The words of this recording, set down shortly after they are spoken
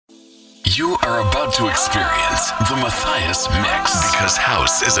You are about to experience the Matthias Mix, because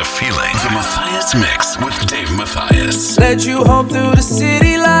house is a feeling. The Matthias Mix with Dave Matthias. Led you home through the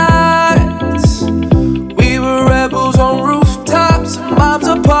city lights. We were rebels on rooftops of mom's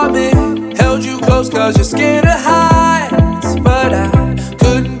apartment. Held you close cause you're scared of heights. But I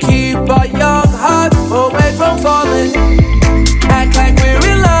couldn't keep our young hearts away from falling. Act like we're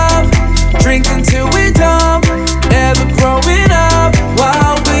in love, drink until we're dumb. Never growing up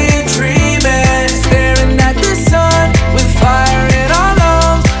while we're dreaming. Staring at the sun with fire in our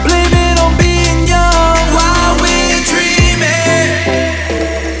lungs. Blaming on being young while we're dreaming.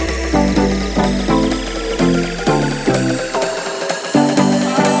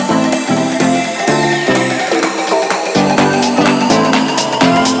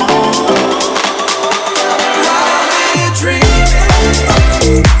 While we're dreaming.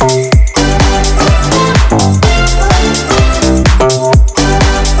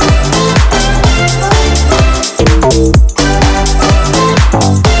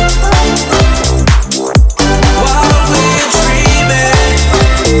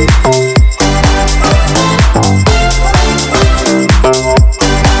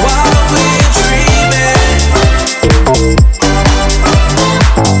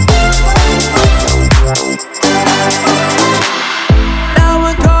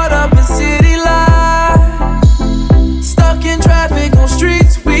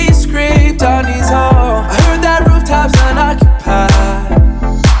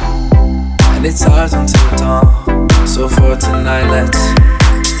 It's ours until dawn. So for tonight, let's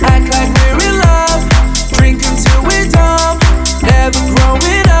act like we're in love. Drink until we're dumb. Never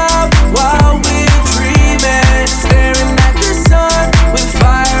growing up while we're dreaming. Staring at the sun with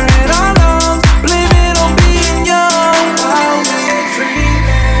fire in our lungs. Blaming on being young while we're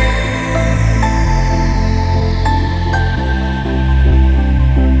dreaming.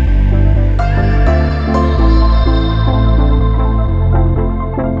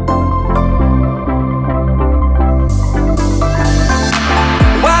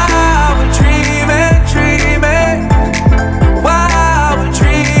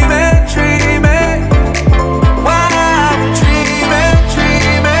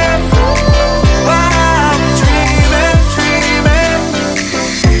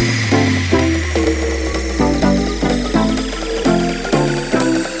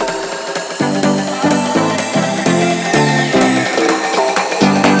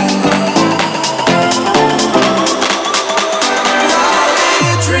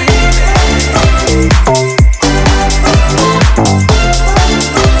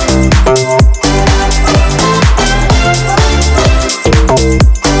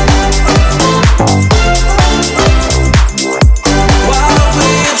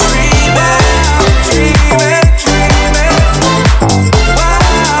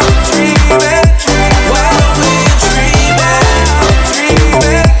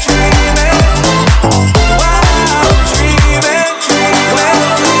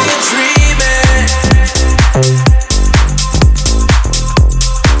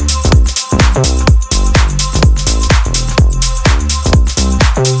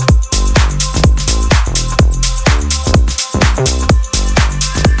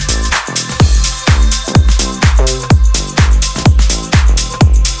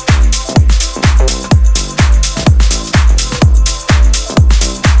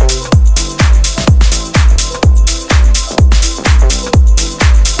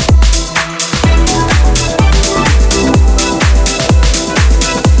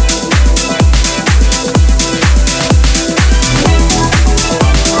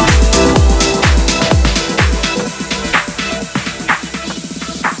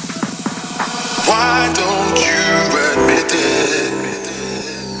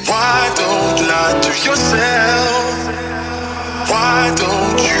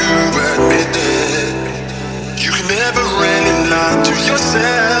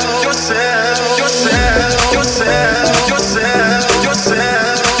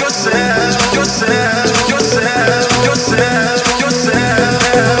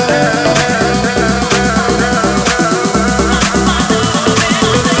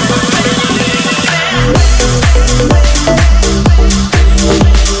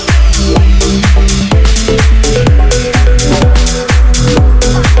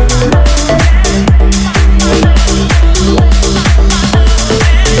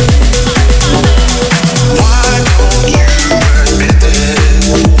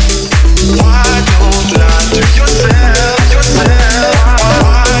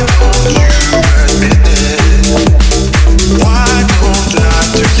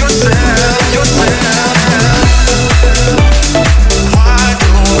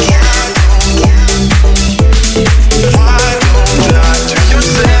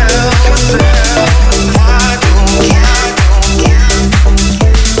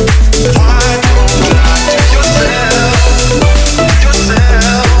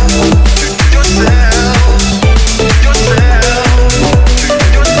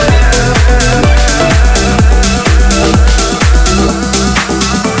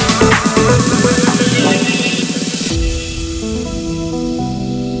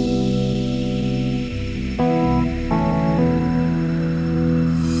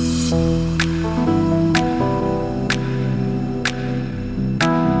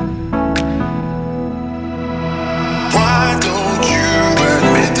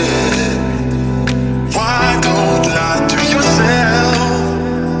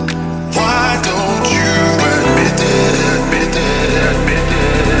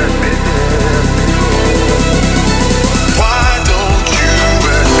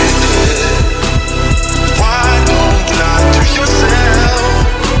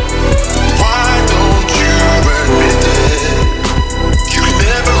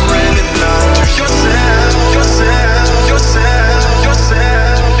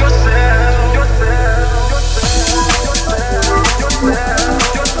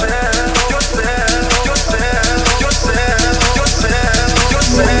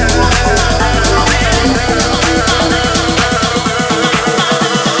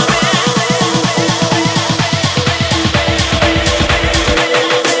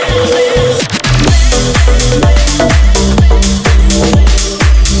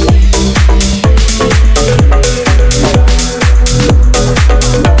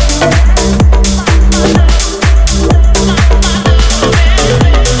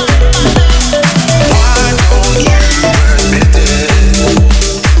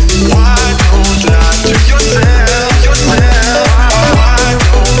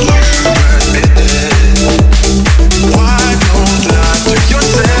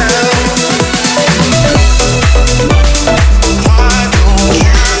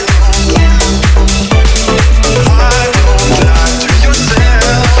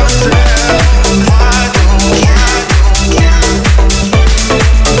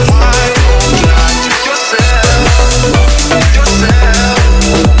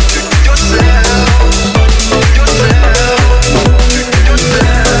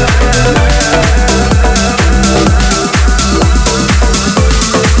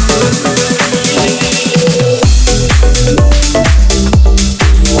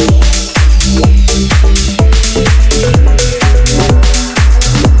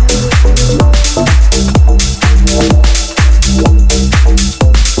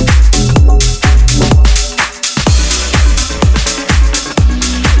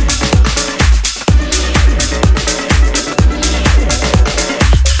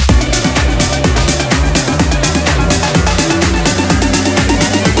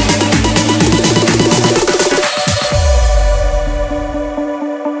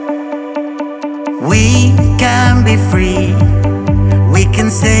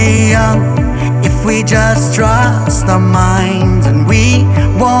 stay young if we just trust our minds, and we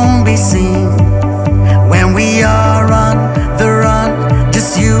won't be seen when we are on the run,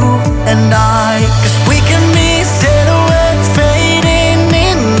 just you and I. 'Cause we can be silhouettes fading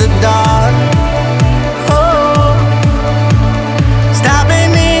in the dark. Oh,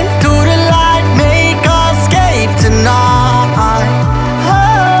 stepping into the light, make us escape tonight.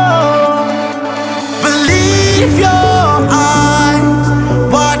 Oh, believe your eyes,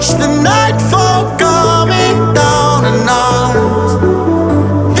 watch the nightfall coming down on us.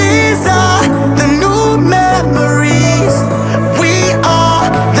 These are the new memories. We are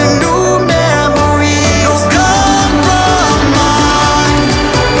the new memories. No compromise.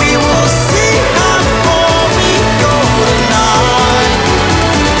 We will see how far we go tonight.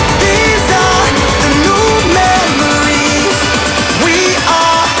 These are the new memories. We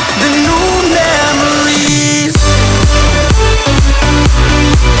are the new memories.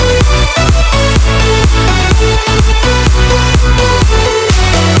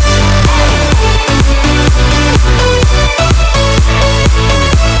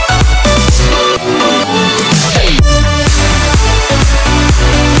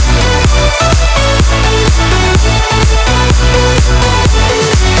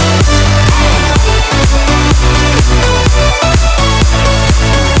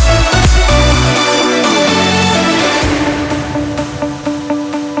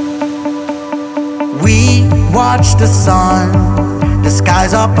 We watch the sun, the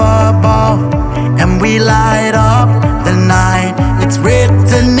skies up above, and we light up the night. It's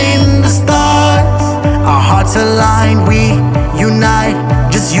written in the stars. Our hearts align, we unite,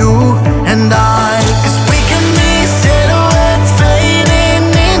 just you and I. 'Cause we can be silhouettes fading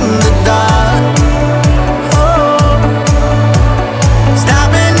in the dark. Oh,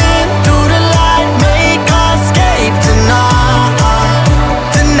 stepping into the light, make us escape tonight.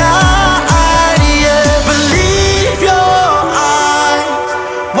 Tonight, yeah. Believe your eyes,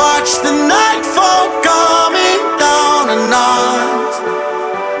 watch the nightfall coming down on us.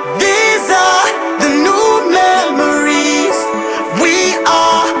 These are the new memories.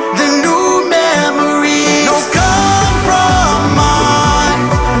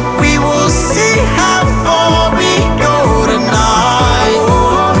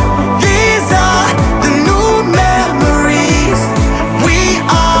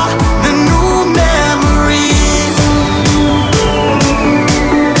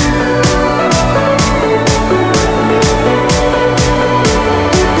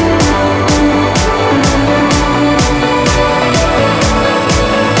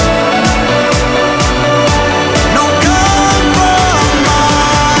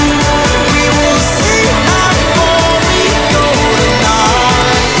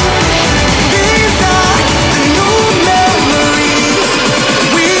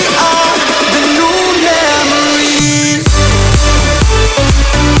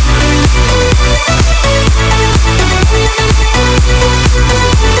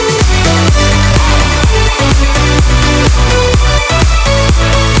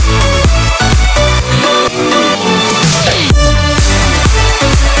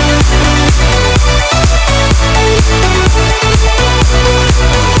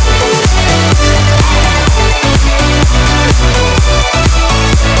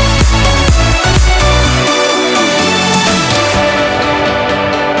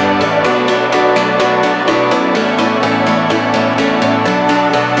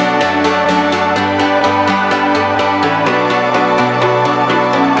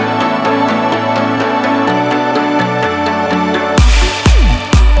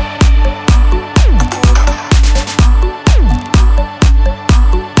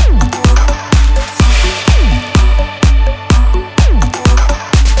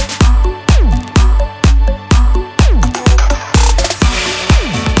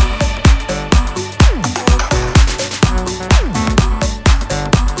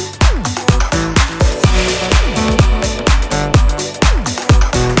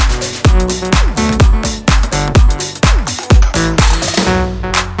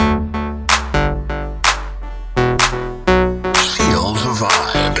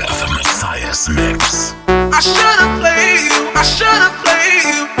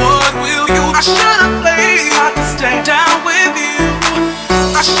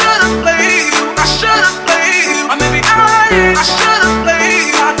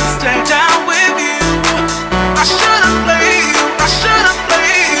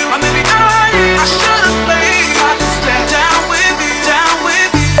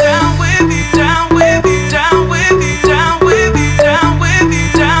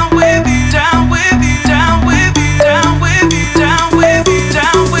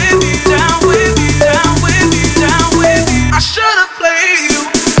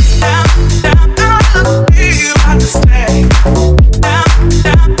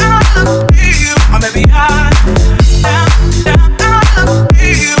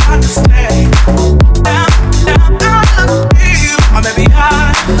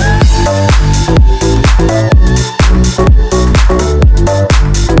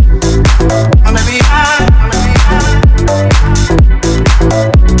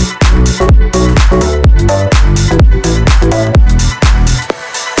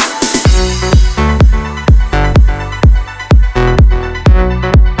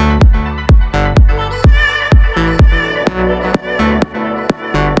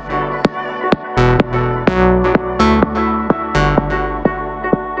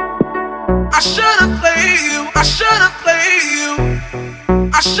 should've played you. I should've played you.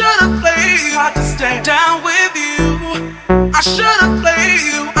 I should've played you. Hard to stay down with you. I should've played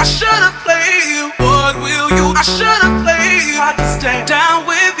you. I should've played you. What will you? I should've played you. Hard to stay down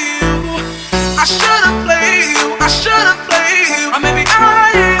with you. I should've played you. I should've played you. Or maybe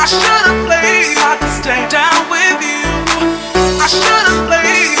I should've played you. Hard to stay down with you. I should've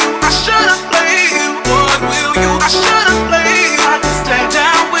played you. I should've played you. What will you? I should've played you. Hard to stay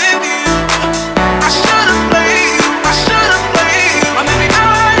down with you. I should've played you. I should've played you. Or maybe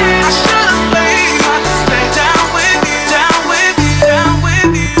I should've played you. Hard to stay down with you. Down with you. Down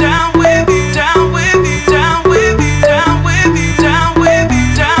with you. Down with you. Down with you. Down with you. Down with you. Down with you. Down with you.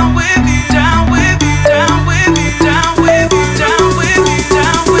 Down with you. Down with you. Down with you. Down with you.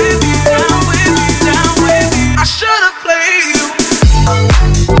 Down with you. Down with you. Down with you. I should've played you.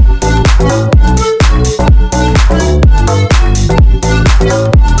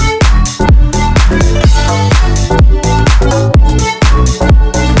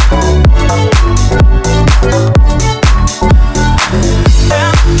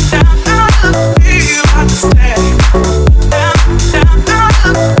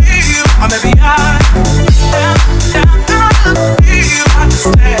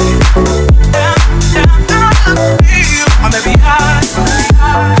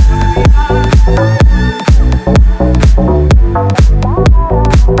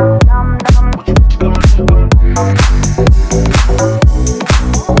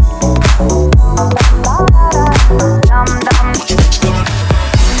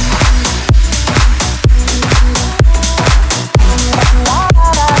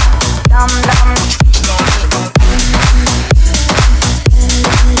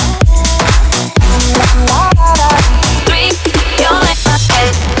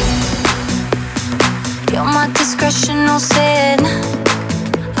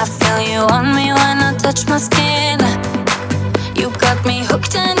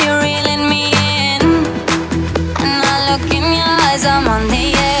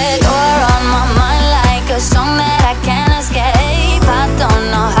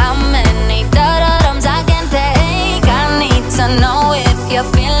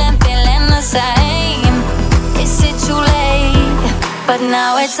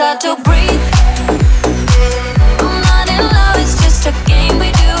 Now it's hard to breathe. I'm not in love, it's just a game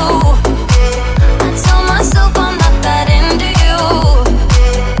we do. I tell myself I'm not that into you,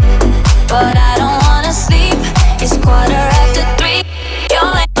 but I don't wanna sleep. It's 3:15.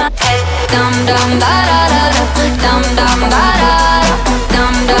 You're like my head. Dum dum da da da da. Dum dum da da da.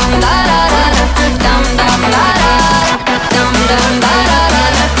 Dum dum da da da da. Dum dum da da da. Dum dum da da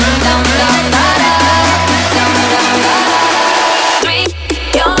da. Dum dum da da. Dum dum da da.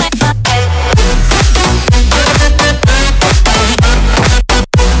 You're like my head.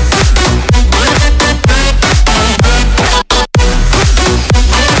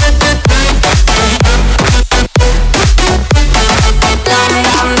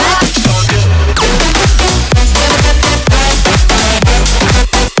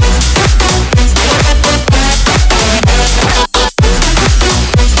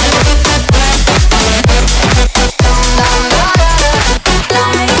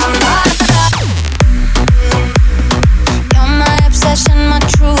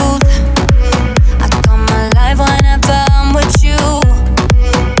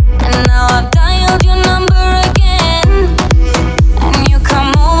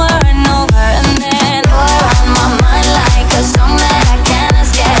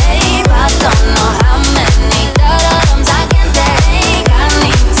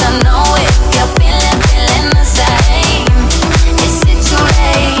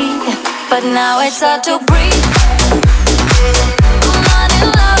 Now it's hard to breathe. I'm not in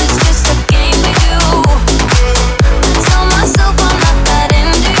love, it's just a game we do. I tell myself I'm not that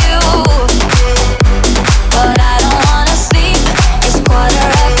into you, but I don't wanna sleep. It's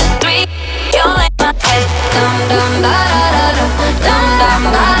 3:15. You're like my head. Dum dum da da da da. Dum dum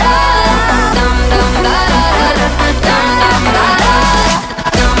da da da. Dum dum da da da. Dum dum da da da.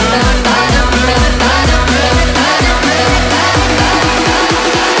 Dum dum da dum dum da dum dum da dum dum da.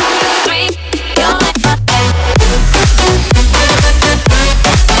 You're like my head.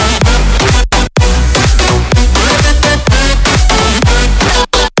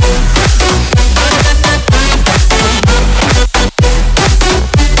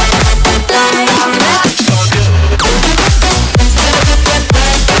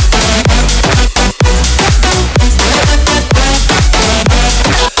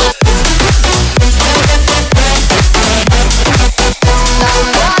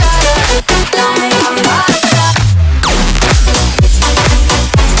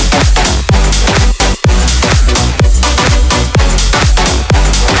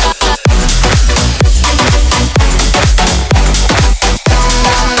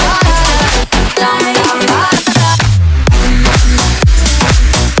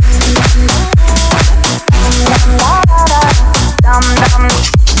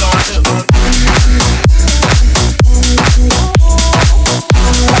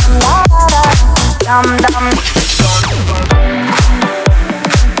 I'm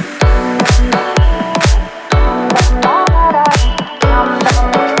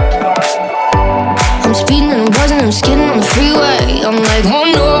speeding and I'm buzzing, I'm skidding on the freeway. I'm like, oh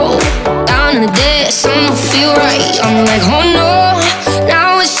no, down in the ditch, something don't feel right. I'm like, oh no,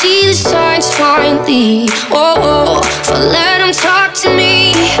 now I see the signs finally. Oh, so let them talk to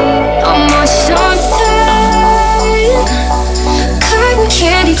me. I'm on something, cotton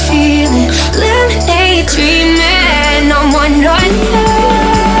candy feeling, lemonade dreaming. I'm on nothing,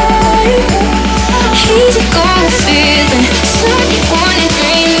 easy going feeling, sunny morning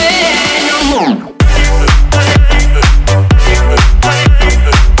dreaming. I'm on.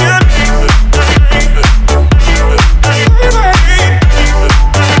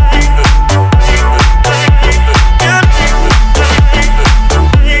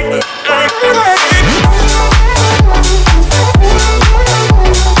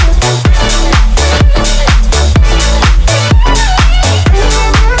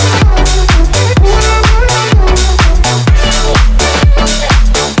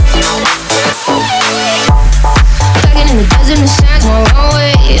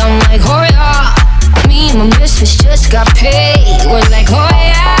 Got paid, we're like, oh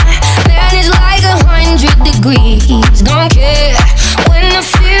yeah. Man, it's like 100 degrees. Don't care when I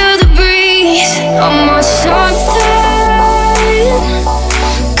feel the breeze. I'm on something,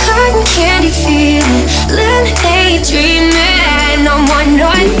 cotton candy feeling, lemonade dreaming. I'm on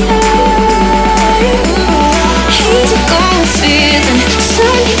nothing, easy going feeling,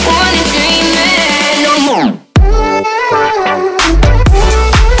 Sunday morning dreaming. I'm on.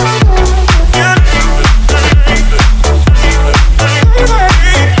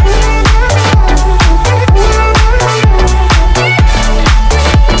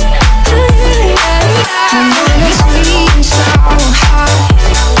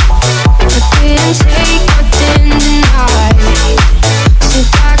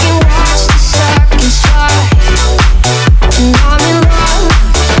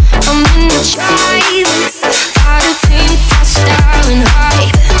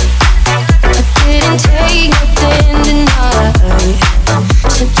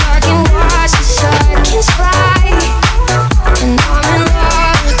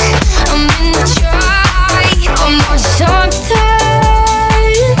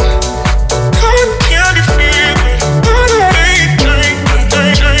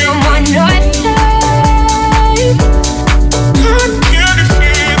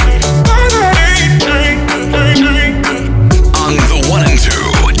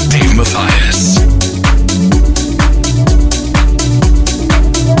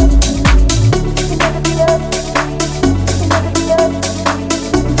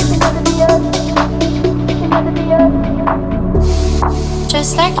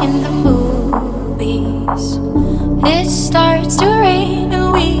 Just like in the movies, it starts to rain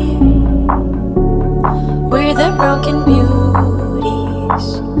and we're the broken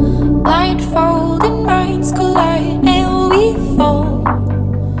beauties. Blindfolded minds collide and we fall.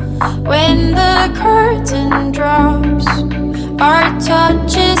 When the curtain drops, our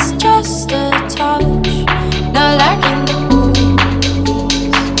touch is just a touch. Not like in the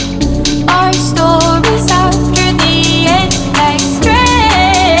movies, our stories after the end like strangers,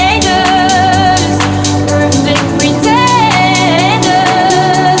 perfect pretenders.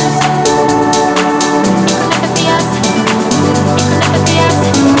 It could never be us, it could never be us,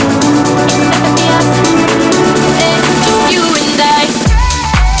 it could never be us. It's just you and I.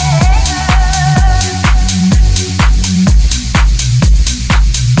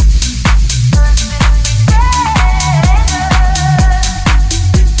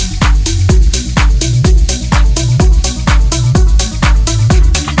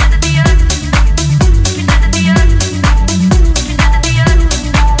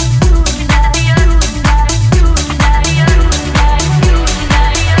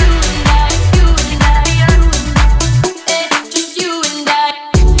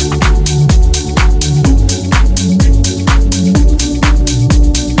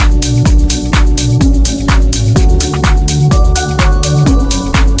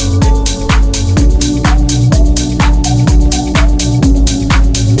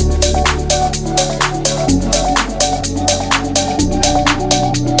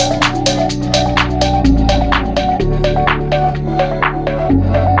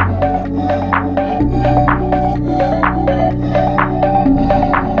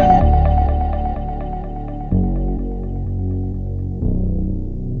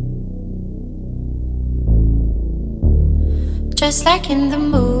 Just like in the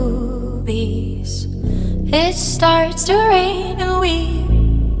movies, it starts to rain and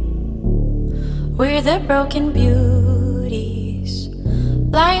We're the broken beauties,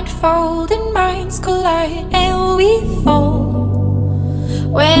 blindfolded minds collide and we fall.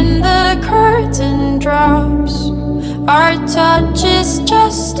 When the curtain drops, our touch is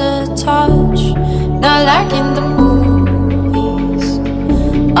just a touch, not like in the movies.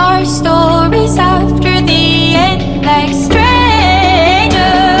 Our stories after the end, like strangers,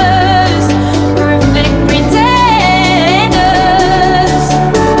 perfect pretenders.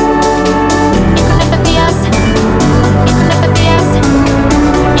 It could never be us. It could never be us.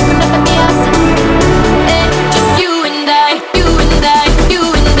 It could never be us. Just you and I, you and I, you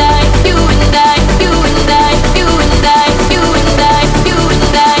and I, you and I, you and I, you and I, you and I, you and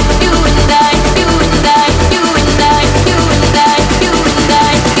I, you and I, you and I, you and I, you and I, you and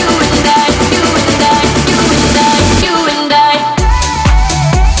I, you and I.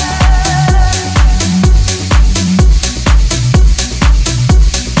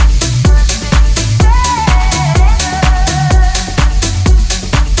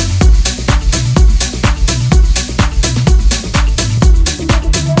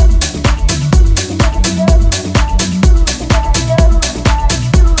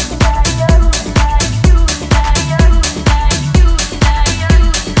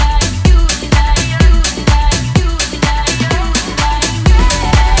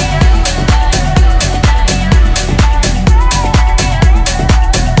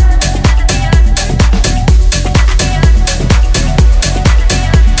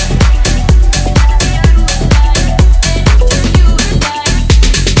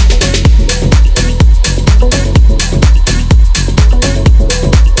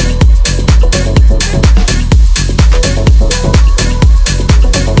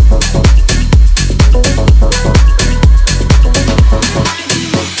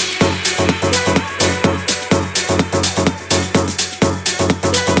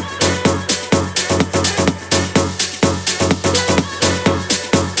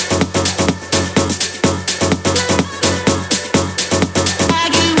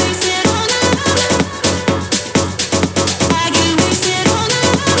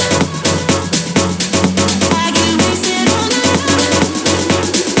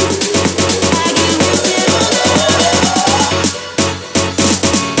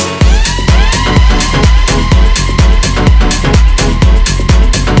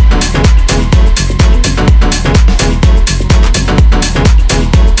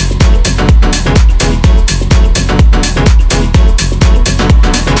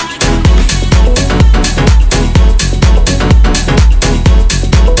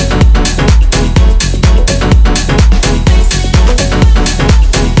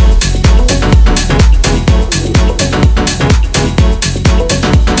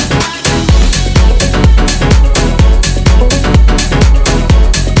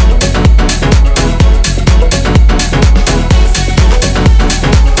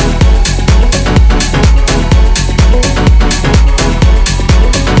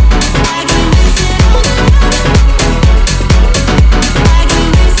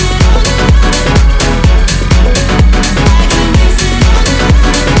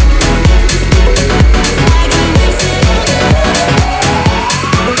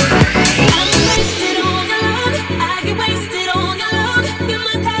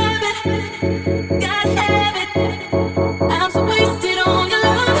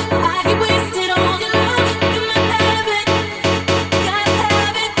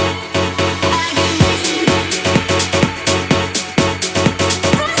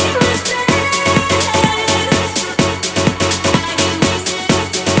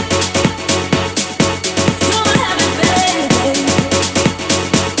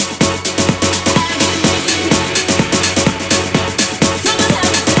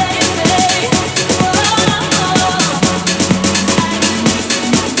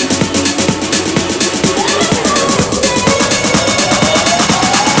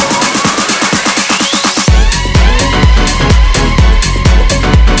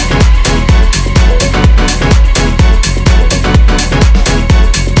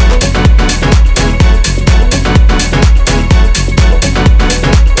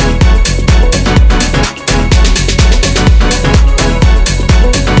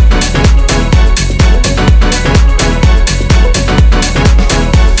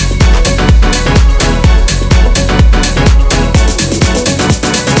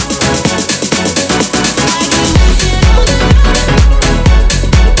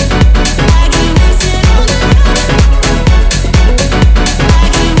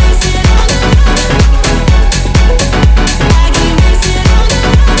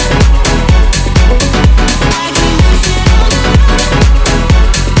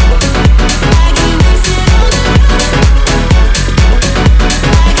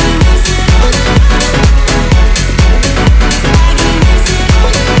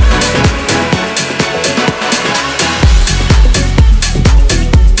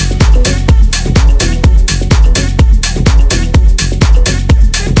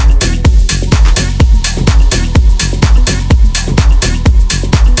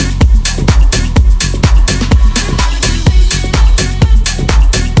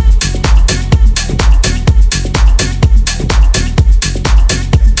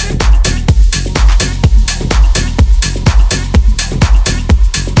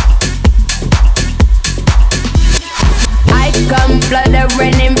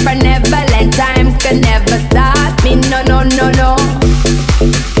 fluttering for Neverland. Time can never stop me, no, no, no, no.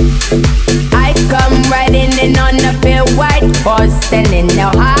 I come riding in on a pale white horse, standing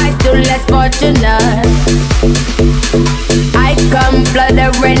now high, still less fortunate. I come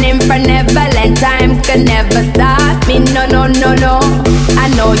fluttering in for Neverland. Time can never stop me, no, no, no, no. I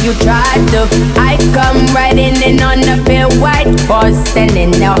know you tried to. I come riding in on a pale white horse,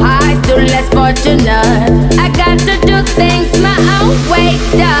 standing now high, still less fortunate. I got to do things my own way,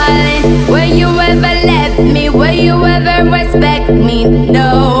 darling. Will you ever let me? Will you ever respect me?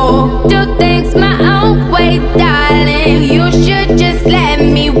 No. Do things my own way, darling. You should just let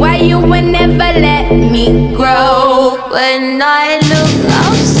me. Why you would never let me grow? When I look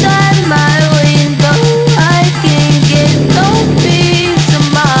outside my window, I can't get no peace of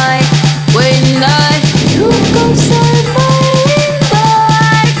mind. When I look outside my window,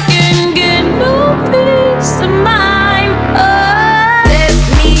 I can't get no peace of mind. Oh, let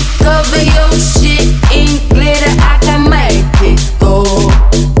me cover your shit in glitter. I can make it go,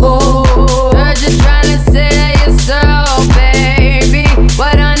 go,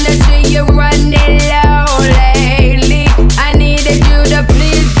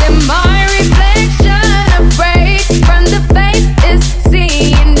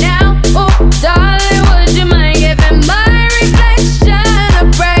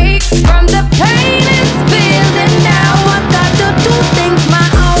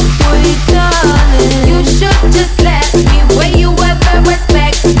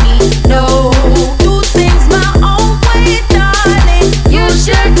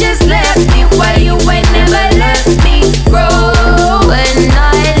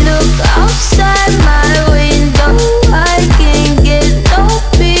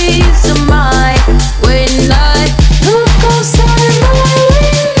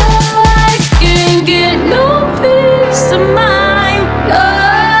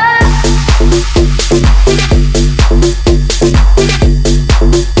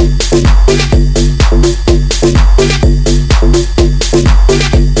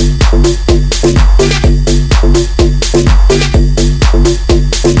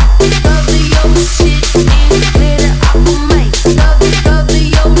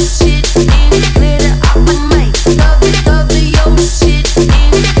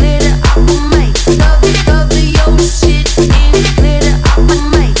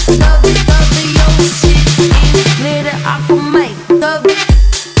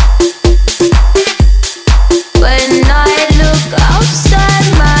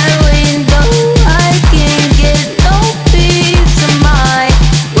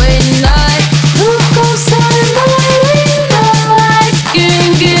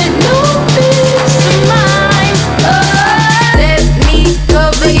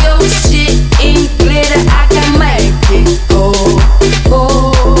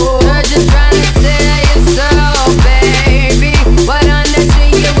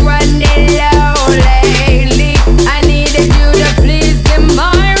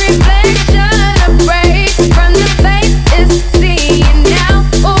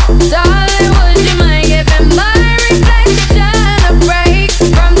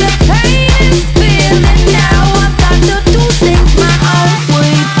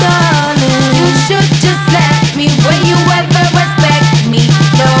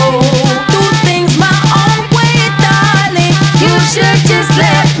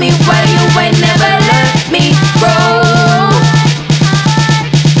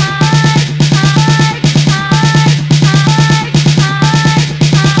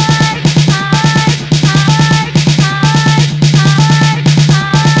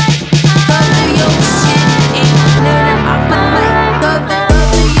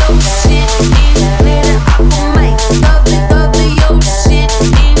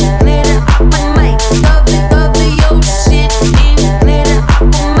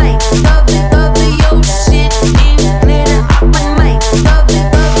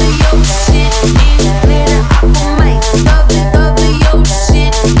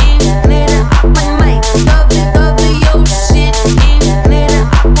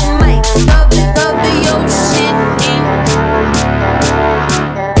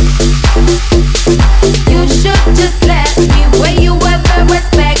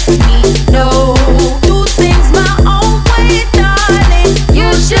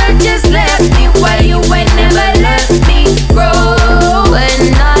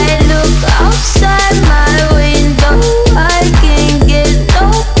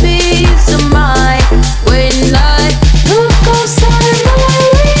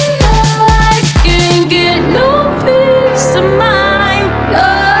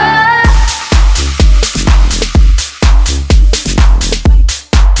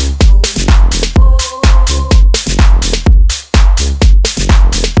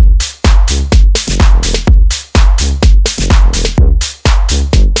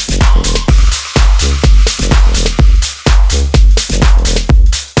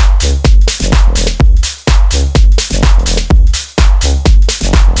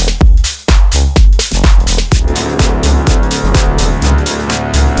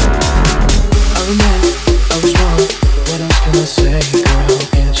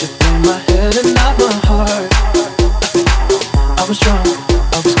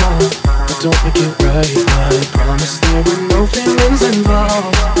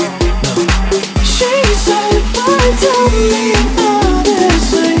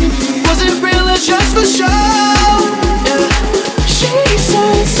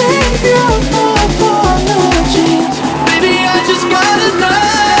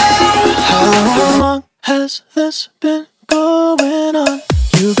 has been going on?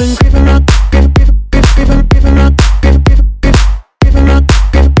 You've been creeping up, creeping up, creeping up, creeping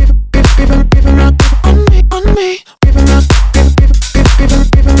up on me, creeping up,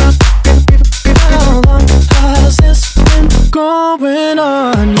 creeping up. How long has this been going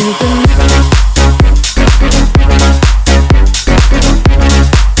on? You've been creeping up.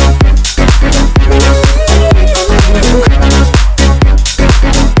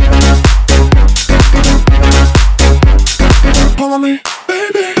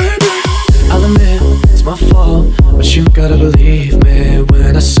 I'll admit it's my fault, but you gotta believe me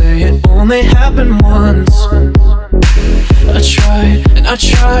when I say it only happened once. I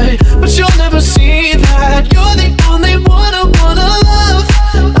try, but you'll never see that you're the only one I wanna love.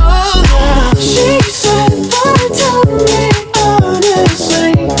 Oh yeah. She said, boy, tell me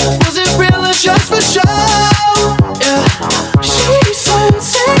honestly, was it real or just for show? Yeah. She said,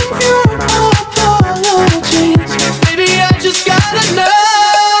 save your apologies, baby, I just gotta know.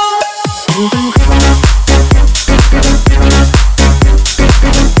 You've been creeping up.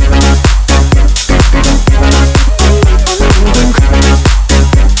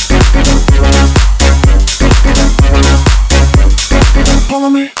 Follow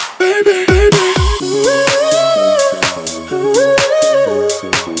me, baby, baby.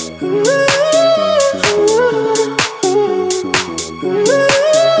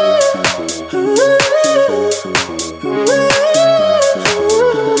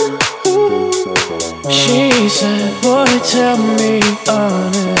 She said, boy, tell me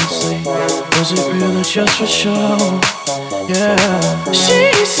honestly, was it real or just for show? Yeah.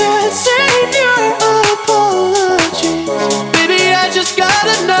 She said, save your apologies, baby, I just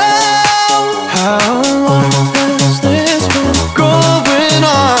gotta know. How long has this been going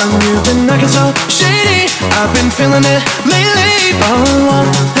on? You've been acting so shady, I've been feeling it lately. How long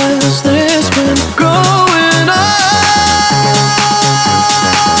has this been going on?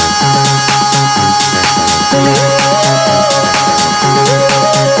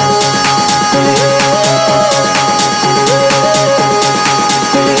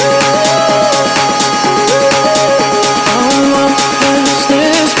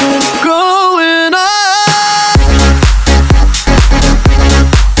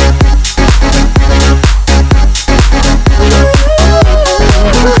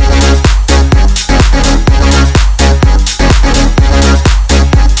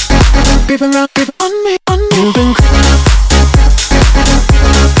 Creeping around, creeping on me, on me. You've been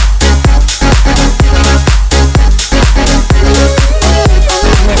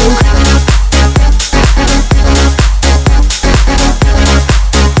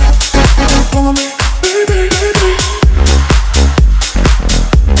follow me, baby, baby.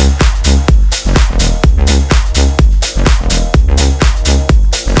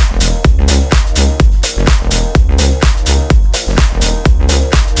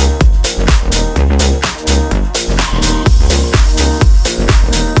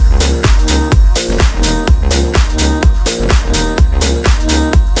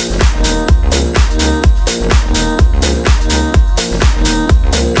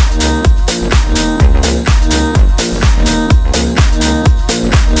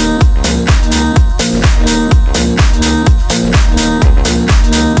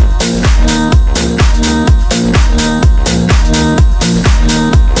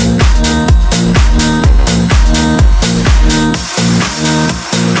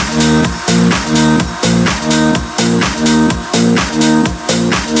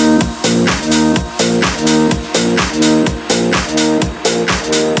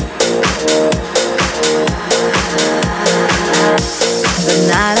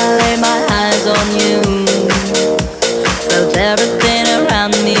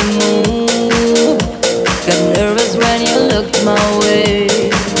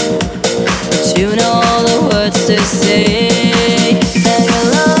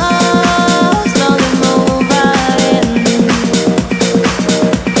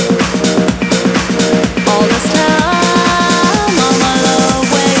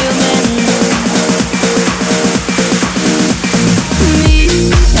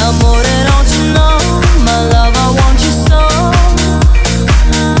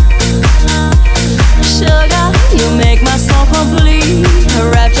 Complete, a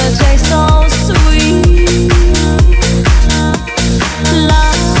rapture tastes so sweet.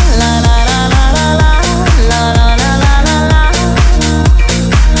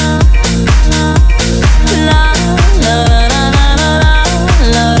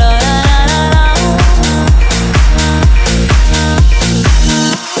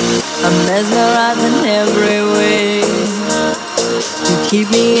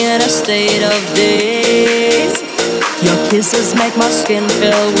 kisses make my skin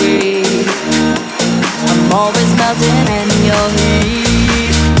feel weak. I'm always melting in your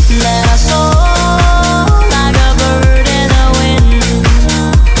heat. Then I soar like a bird in the wind.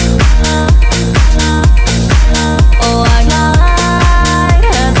 Oh, I glide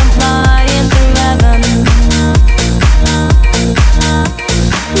as I'm flying through heaven.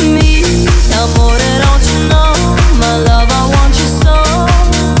 Me, amore, don't you know? My love, I want you so.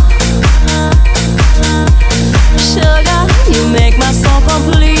 Sugar, you make my soul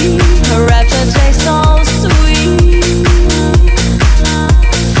complete. Her rapture tastes so sweet.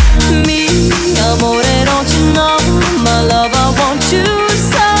 Me, amore, don't you know? My love, I want you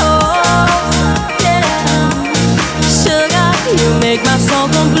so. Yeah. Sugar, you make my soul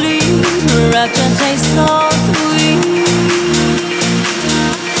complete. Her rapture tastes so sweet.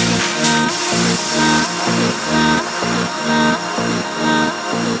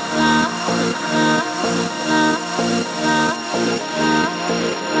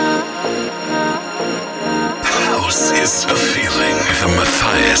 House is a feeling. The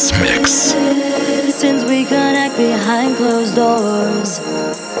Matthias Mix. Since we connect behind closed doors,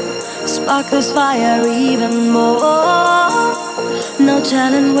 spark this fire even more. No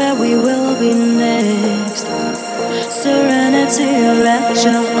telling where we will be next. Serenity,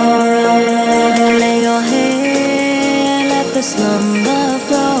 rapture, aura. Lay your head, let the slumber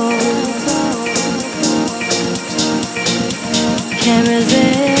flow. Can't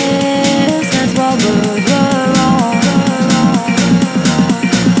resist, that's what we're on.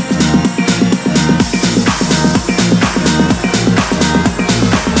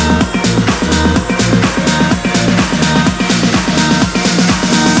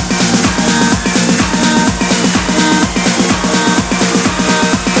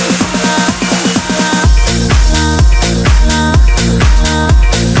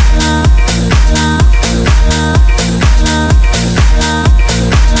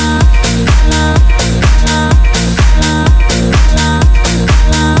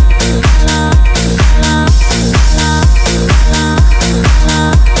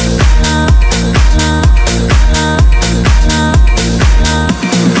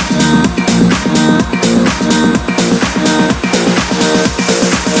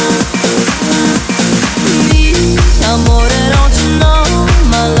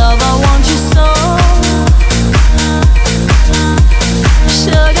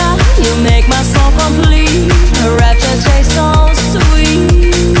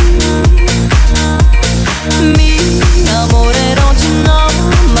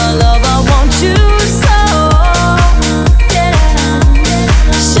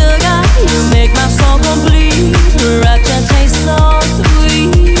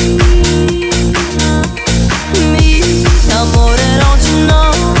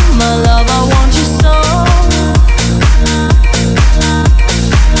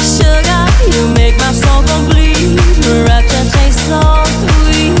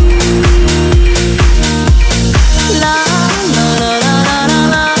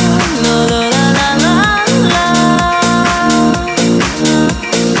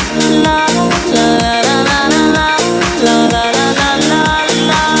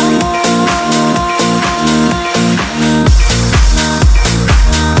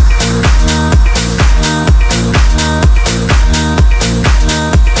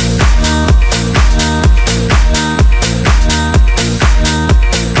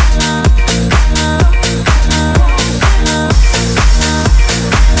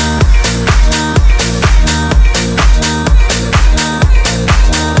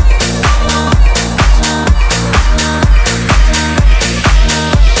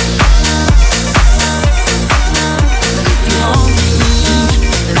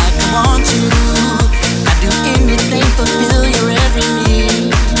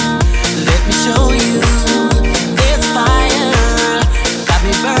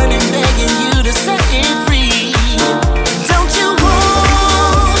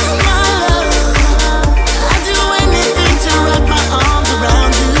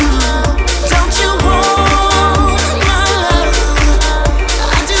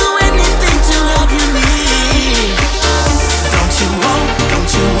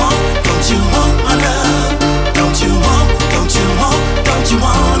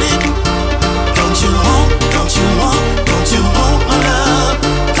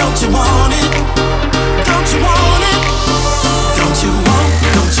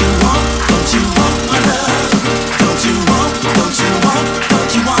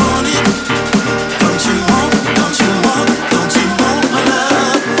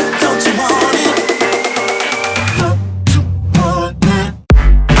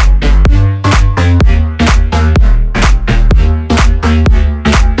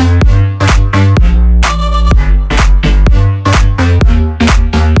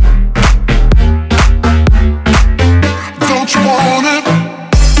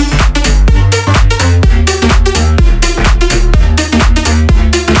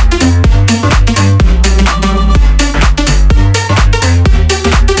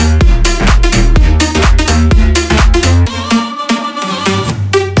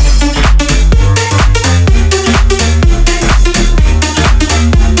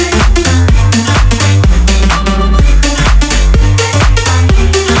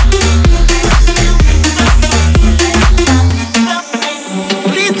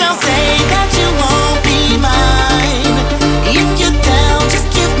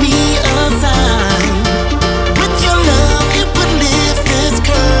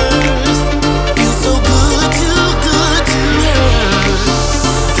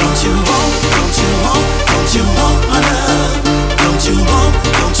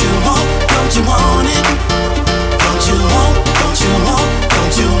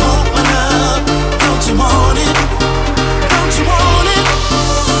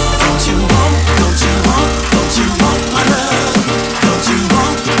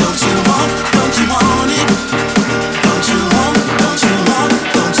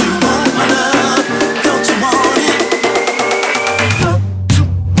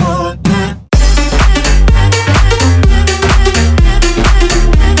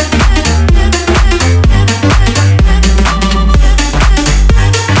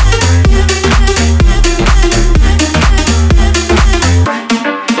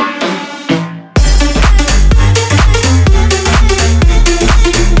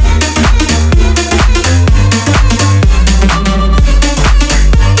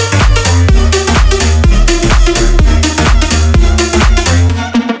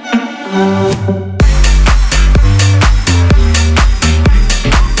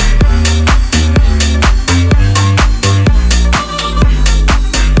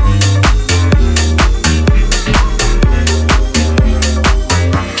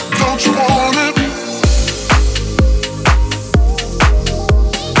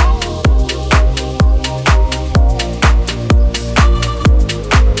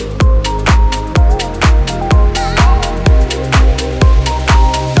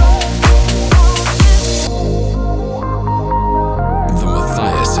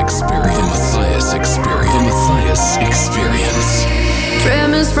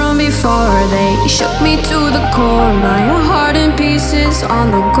 scars from before, they shook me to the core. My heart in pieces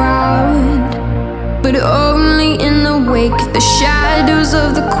on the ground, but only in the wake. The shadows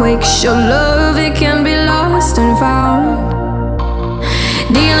of the quake show love, it can be lost and found.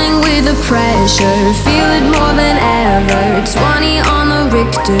 Dealing with the pressure, feel it more than ever. 20 on the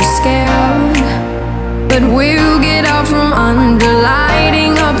Richter scale, but we'll get out from under,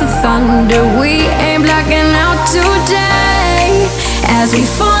 lighting up the thunder. We ain't blacking out today as we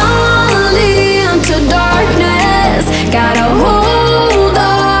fall into darkness. Gotta hold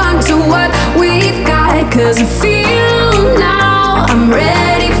on to what we've got, 'cause I feel now I'm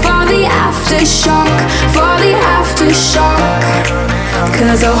ready for the aftershock, for the aftershock.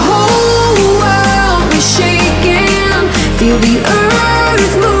 'Cause the whole world is shaking, feel the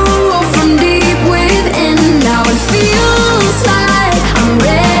earth move from deep within. Now it feels like I'm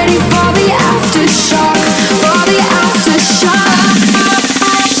ready for the aftershock, for the aftershock.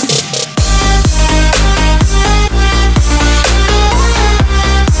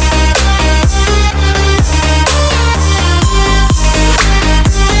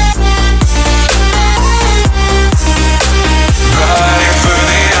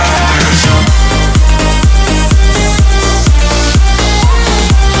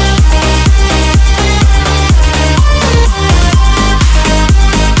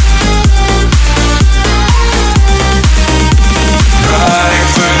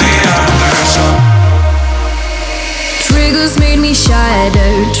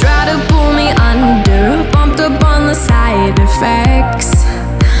 Try to pull me under, bumped up on the side effects,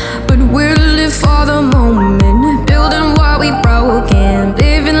 but we'll live for the moment, building what we broke and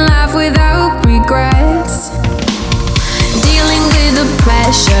living life without regrets. Dealing with the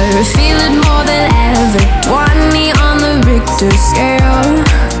pressure, feel it more than ever. 20 on the Richter scale,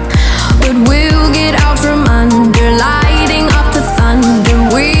 but we'll get out from under, lighting up the thunder.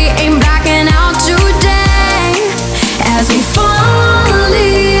 We ain't blacking out today as we fall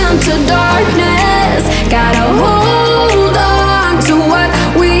into darkness. Gotta hold on to what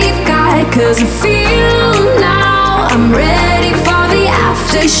we've got, 'cause I feel now I'm ready for the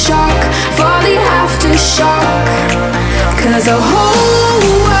aftershock, for the aftershock. 'Cause the whole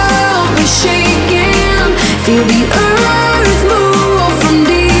world is shaking, feel the earth move from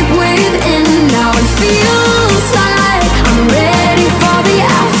deep within. Now it feels like I'm ready for the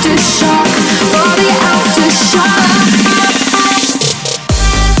aftershock, for the aftershock.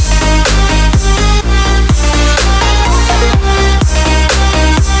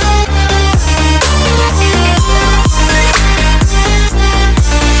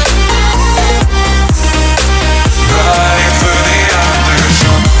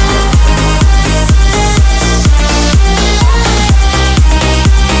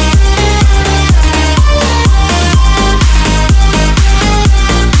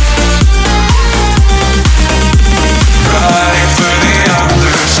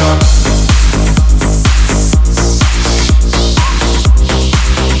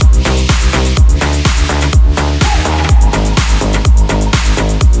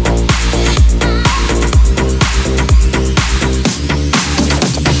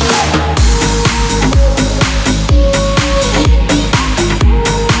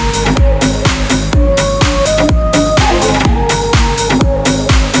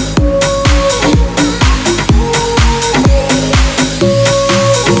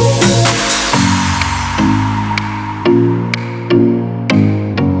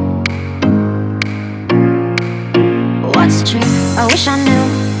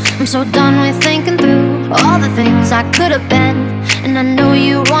 So done with thinking through all the things I could have been, and I know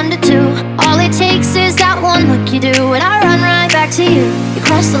you wanted to. All it takes is that one look you do, and I run right back to you. You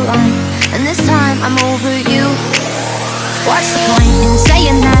cross the line, and this time I'm over you. What's the point in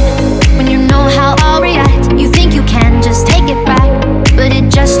saying that when you know how I'll react? You think you can just take it back, but it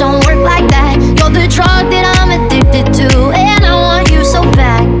just don't work like that. You're the drug that I'm addicted to, and I want you so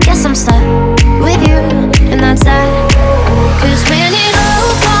bad. Guess I'm stuck with you, and that's that. 'Cause when it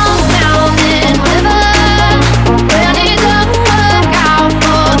all comes down in river, when it don't work out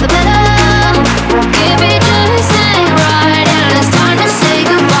for the better, if it just ain't right and it's time to say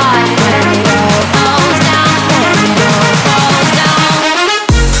goodbye, when it all falls down, when it all falls down.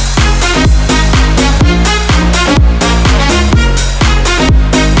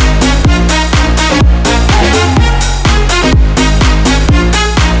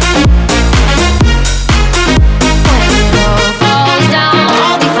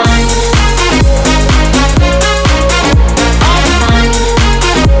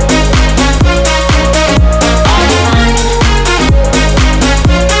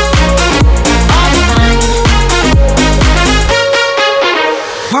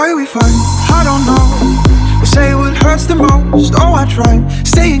 closed. Oh, I tried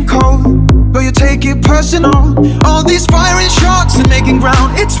staying cold, but you take it personal. All these firing shots and making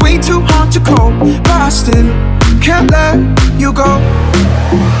ground, it's way too hard to cope. But I still can't let you go.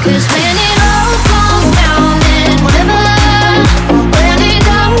 'Cause when it all falls down, then whatever. When it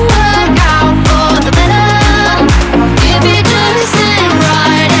don't work out for the better, if it just ain't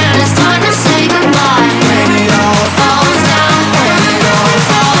right and it's time to say goodbye. When it all falls down, when it all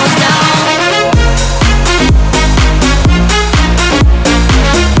falls down.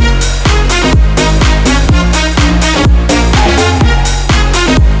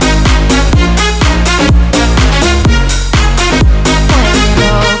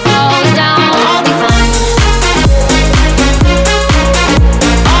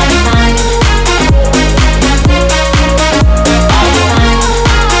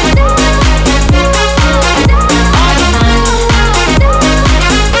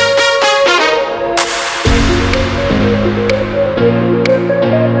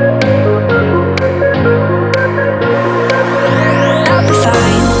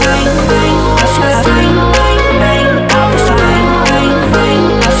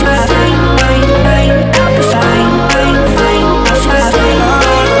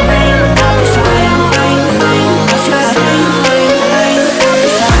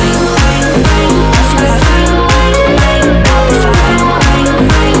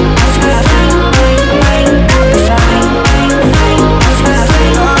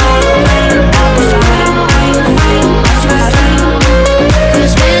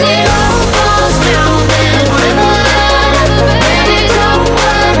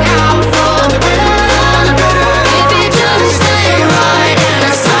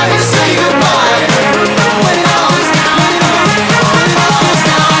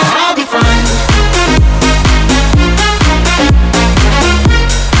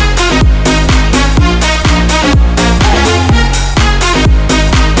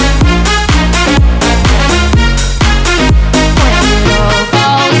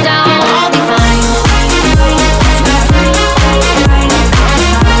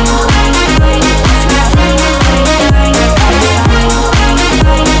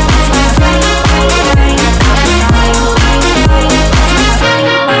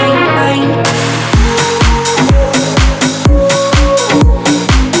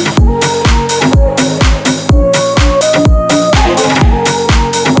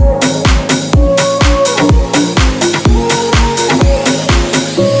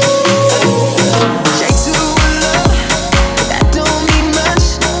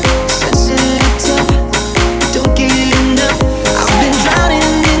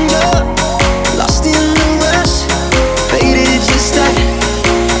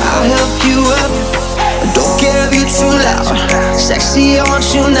 Sexy, I want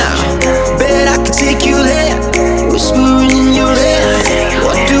you now. Bet I can take you there. Whispering in your ear.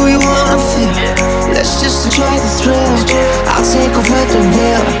 What do you wanna feel? Let's just enjoy the thrill. I'll take over the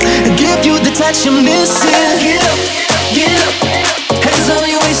wheel and give you the touch you're missing. Get up, get up. Hands on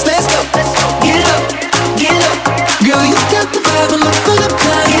your waist, let's go. Get up, get up. Girl, you got the vibe, I'm up for the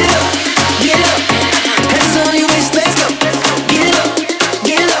climb. Get up, get up. Hands on your waist, let's go. Get up,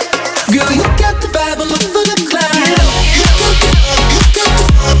 get up. Girl, you got the vibe, I'm up for the climb. Get up.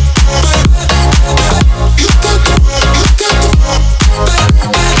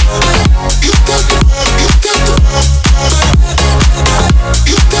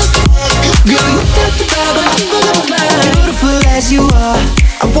 Beautiful as you are,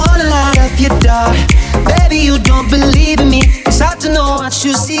 I wanna light up your dark. Baby, you don't believe in me. It's hard to know what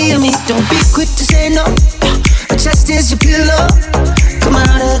you see in me. Don't be quick to say no. My chest is your pillow. Come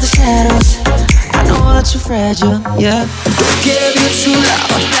out of the shadows. I know that you're fragile, yeah. Don't care if you're too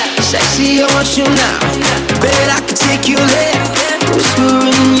loud. Sexy, I want you now. Bet I can take you there.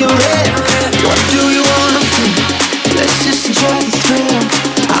 Whispering in your ear. What do you wanna feel? Let's just enjoy the thrill.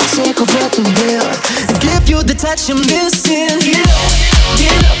 I'll take over the wheel and give you the touch you're missing. Get up,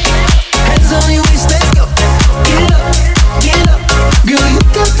 get up. Hands on your waist, let's go. Get up, get up. Girl, you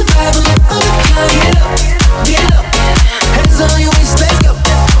got the vibe, I'm up for the climb. Get up, get up. Hands on your waist, let's go.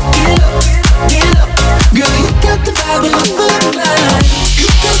 Get up, get up. Girl, you got the vibe, I'm up for the climb. You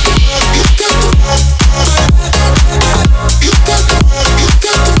got the vibe, you got the vibe. You got the vibe, you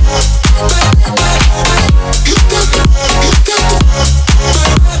got the vibe. You got the vibe, you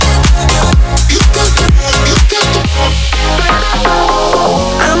got the vibe.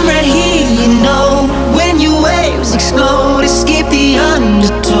 I'm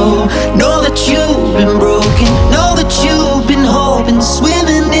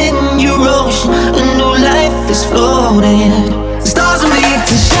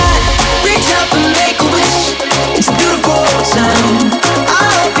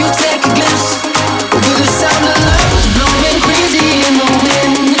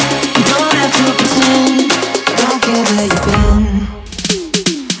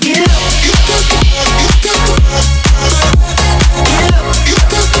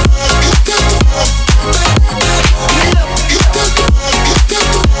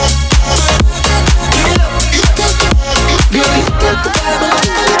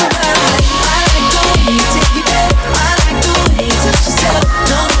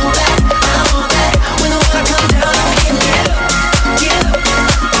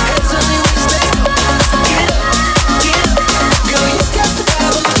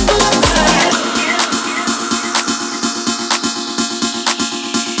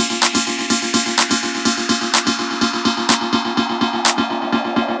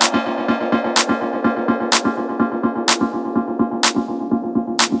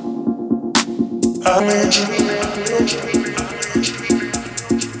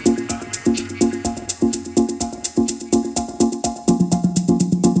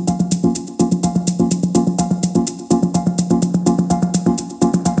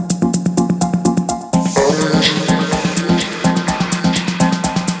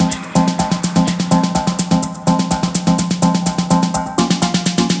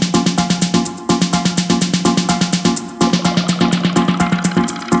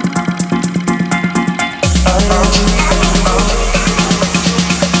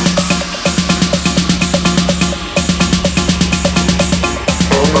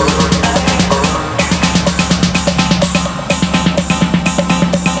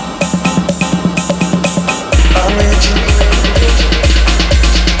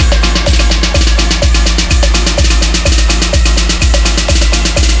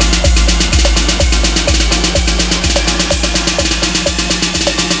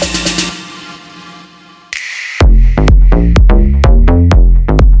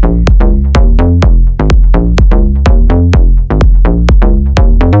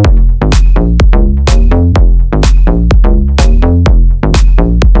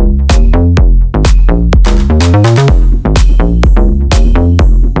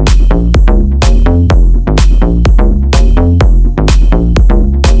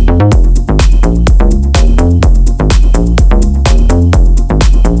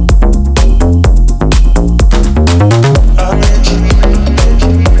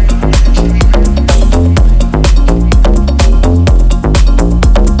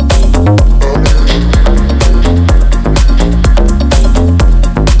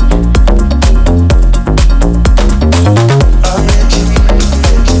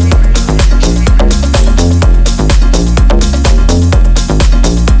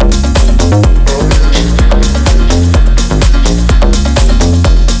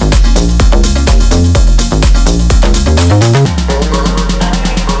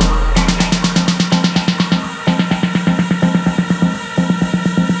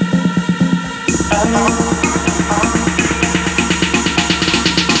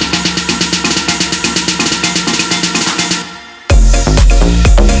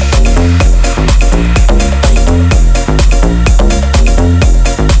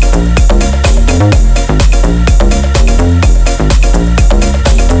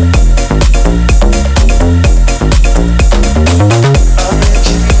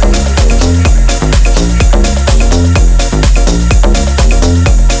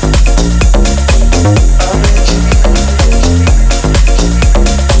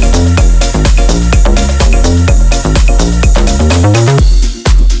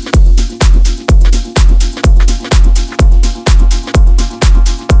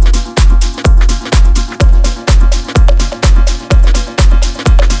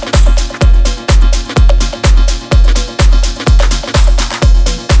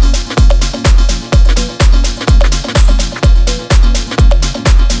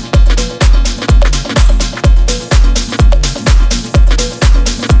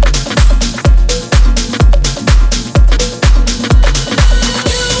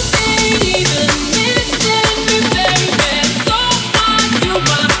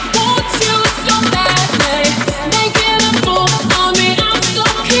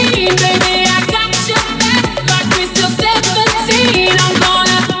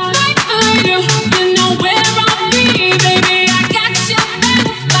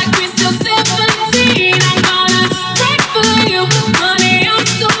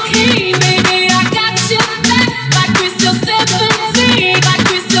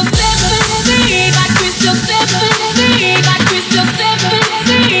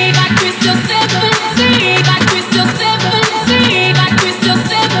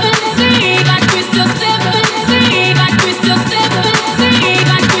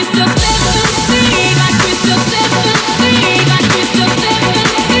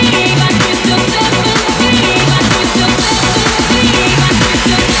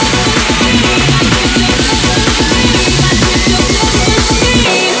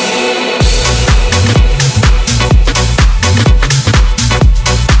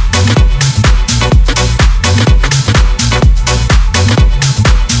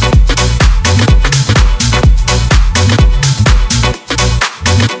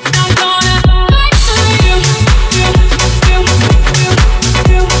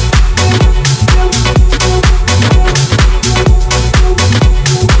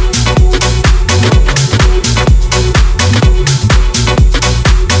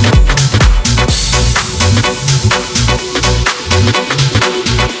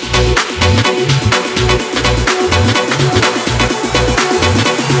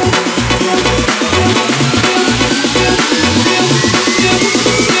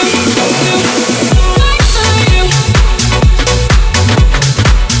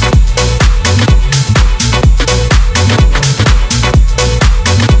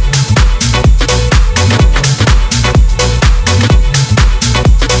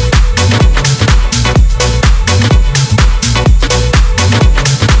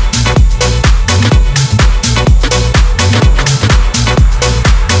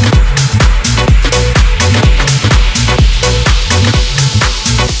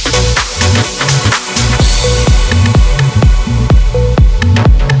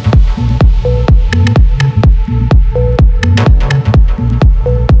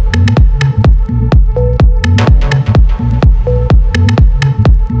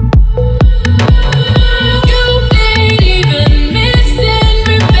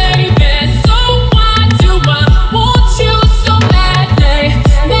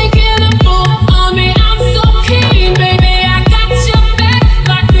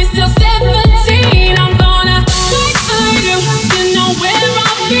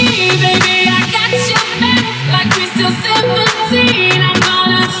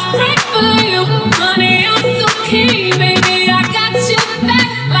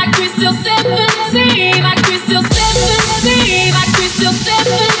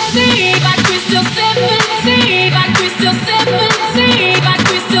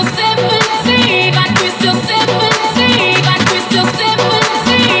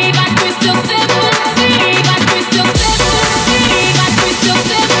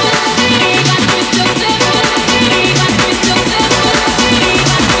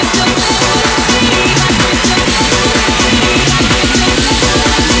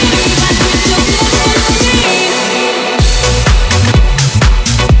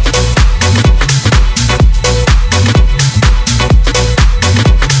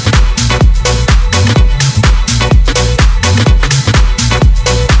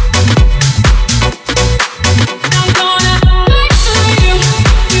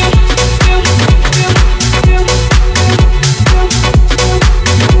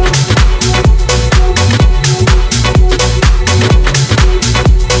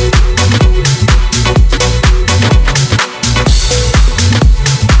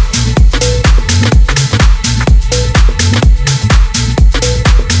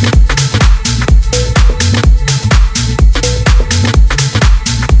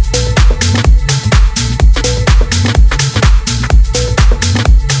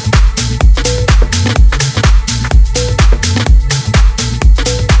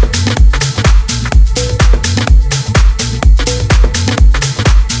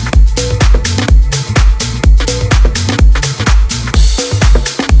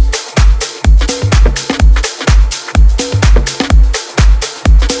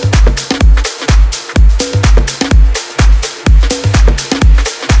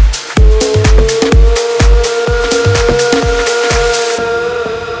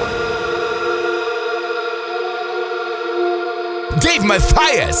Dave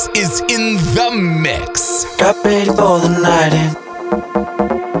Mathias is in the mix. Got ready for the night in.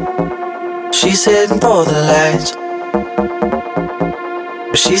 She's heading for the lights,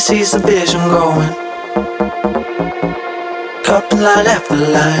 but she sees the vision going. Cup and line after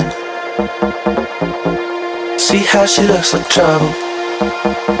line. See how she looks like trouble.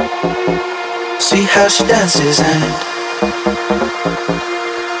 See how she dances and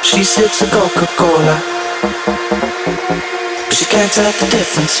she sips a Coca-Cola, but she can't tell the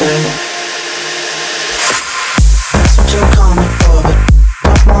difference yet. That's what you're coming for,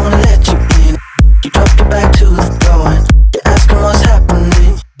 but I wanna let you in. You drop your back to the floor and you're asking what's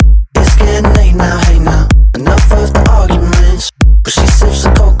happening. It's getting late now, hey now. Enough of the arguments, but she sips a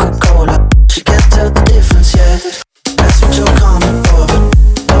Coca-Cola. She can't tell the difference yet. That's what you're coming for,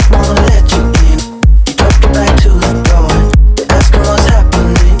 but I wanna let you in. You drop your back to the floor and you're asking what's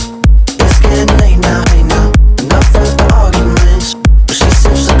happening. It's getting late now, hey now. Enough of the arguments, but she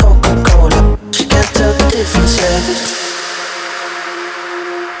sips a Coca-Cola. She can't tell the difference yet.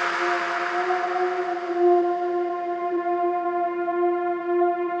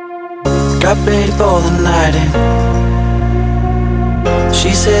 Got ready for the night in.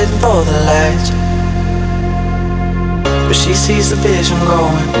 She's heading for the lights, but she sees the vision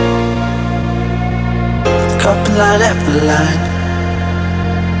going. Cup and line after line.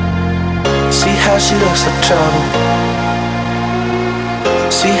 See how she looks like trouble.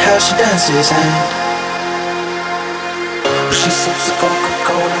 See how she dances and she sips the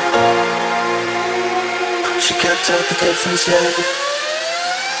Coca-Cola. She can't tell the difference yet.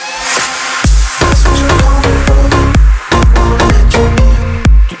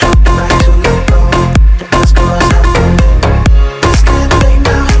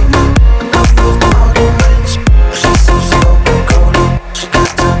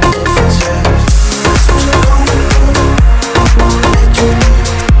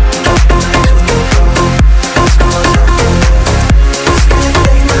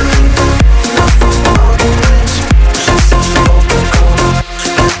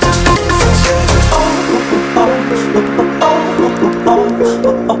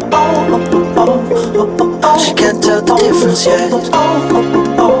 She can't tell the difference yet.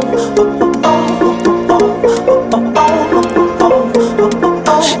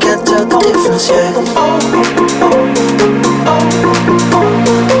 She can't tell the difference yet.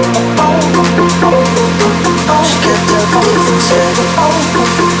 She can't tell the difference yet.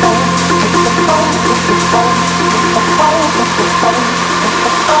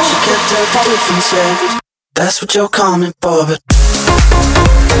 She can't tell the difference yet. That's what you're coming for, but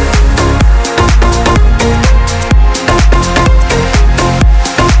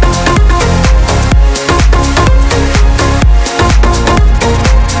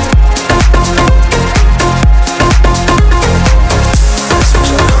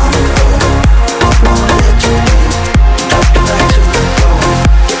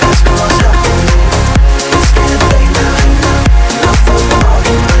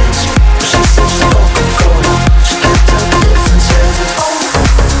She can't tell the difference yet.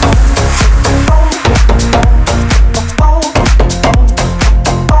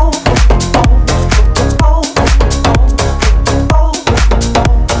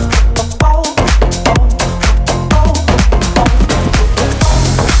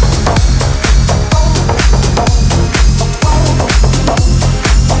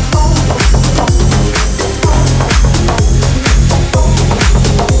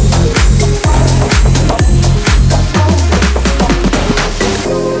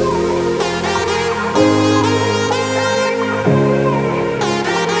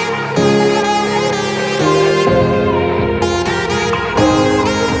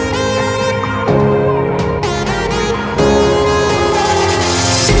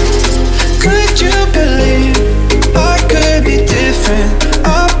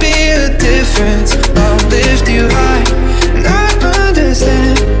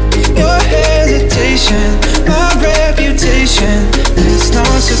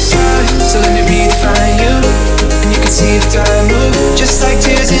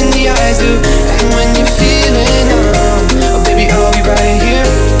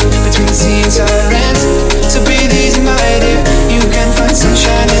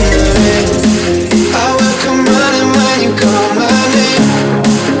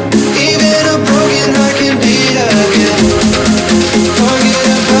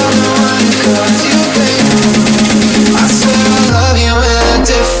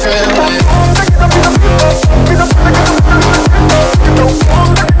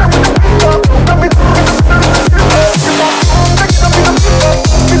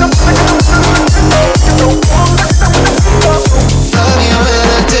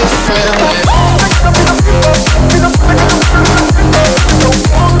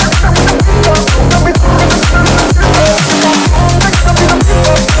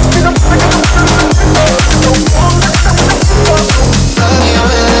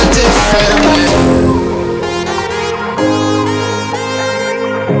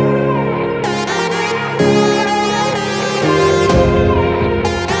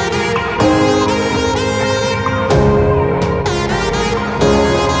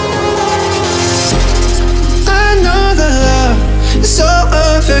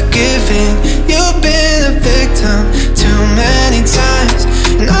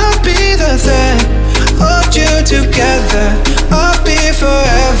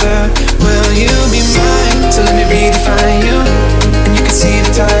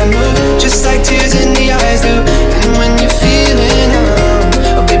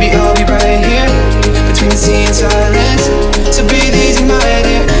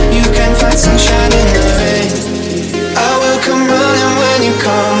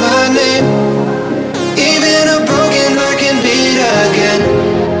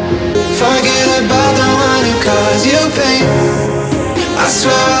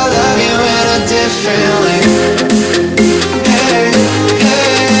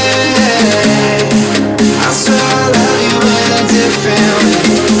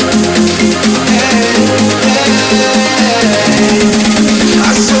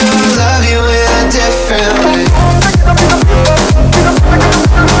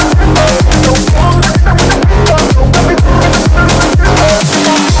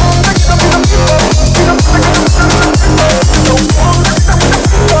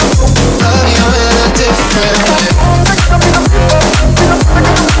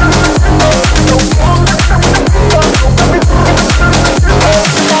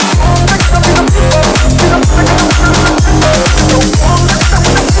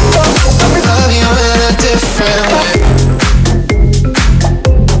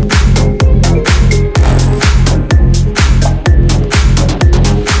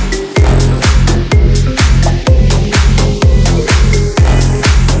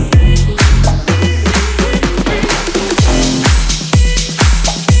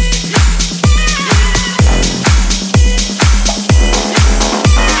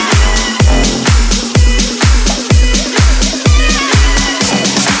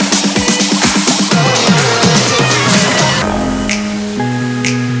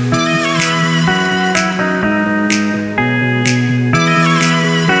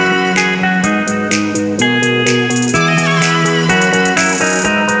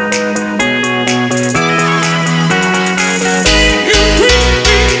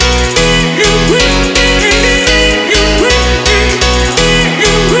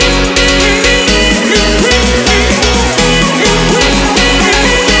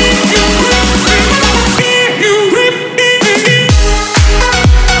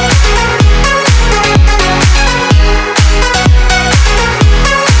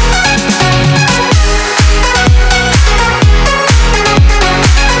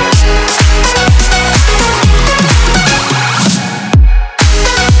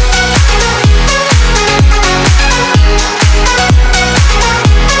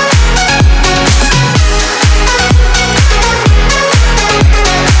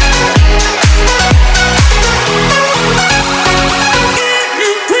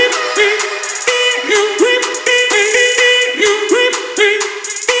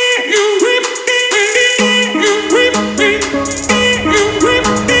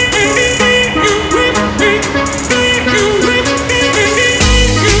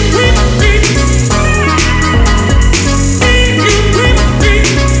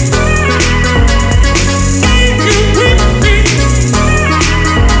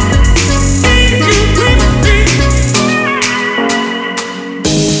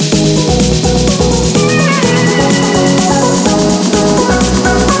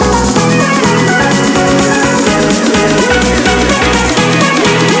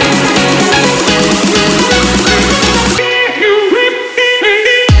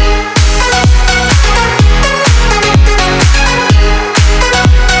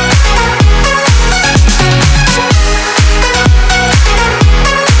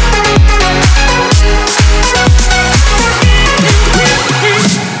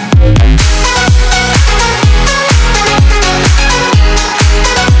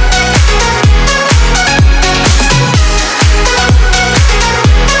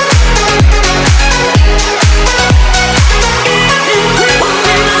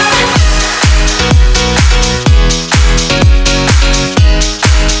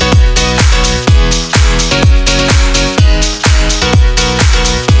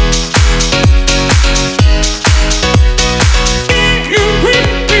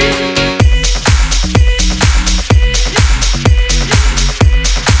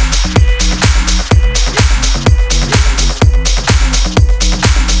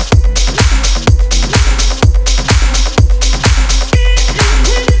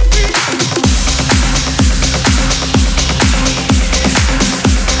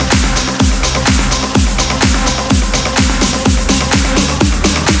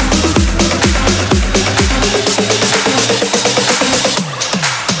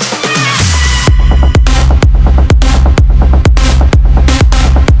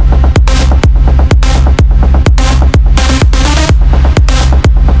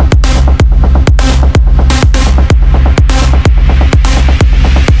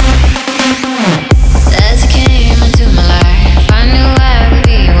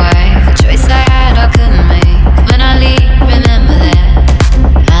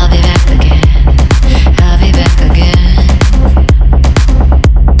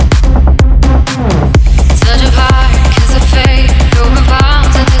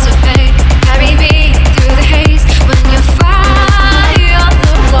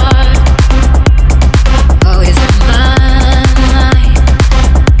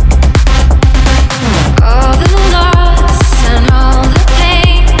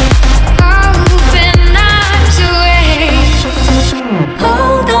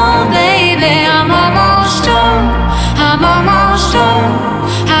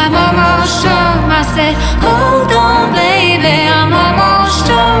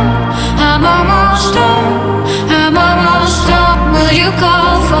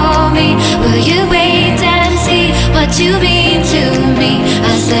 you mean to me.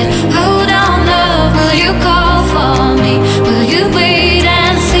 I said, hold on, love, will you call for me? Will you wait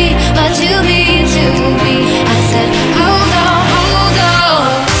and see what you mean to me? I said, hold on, hold on.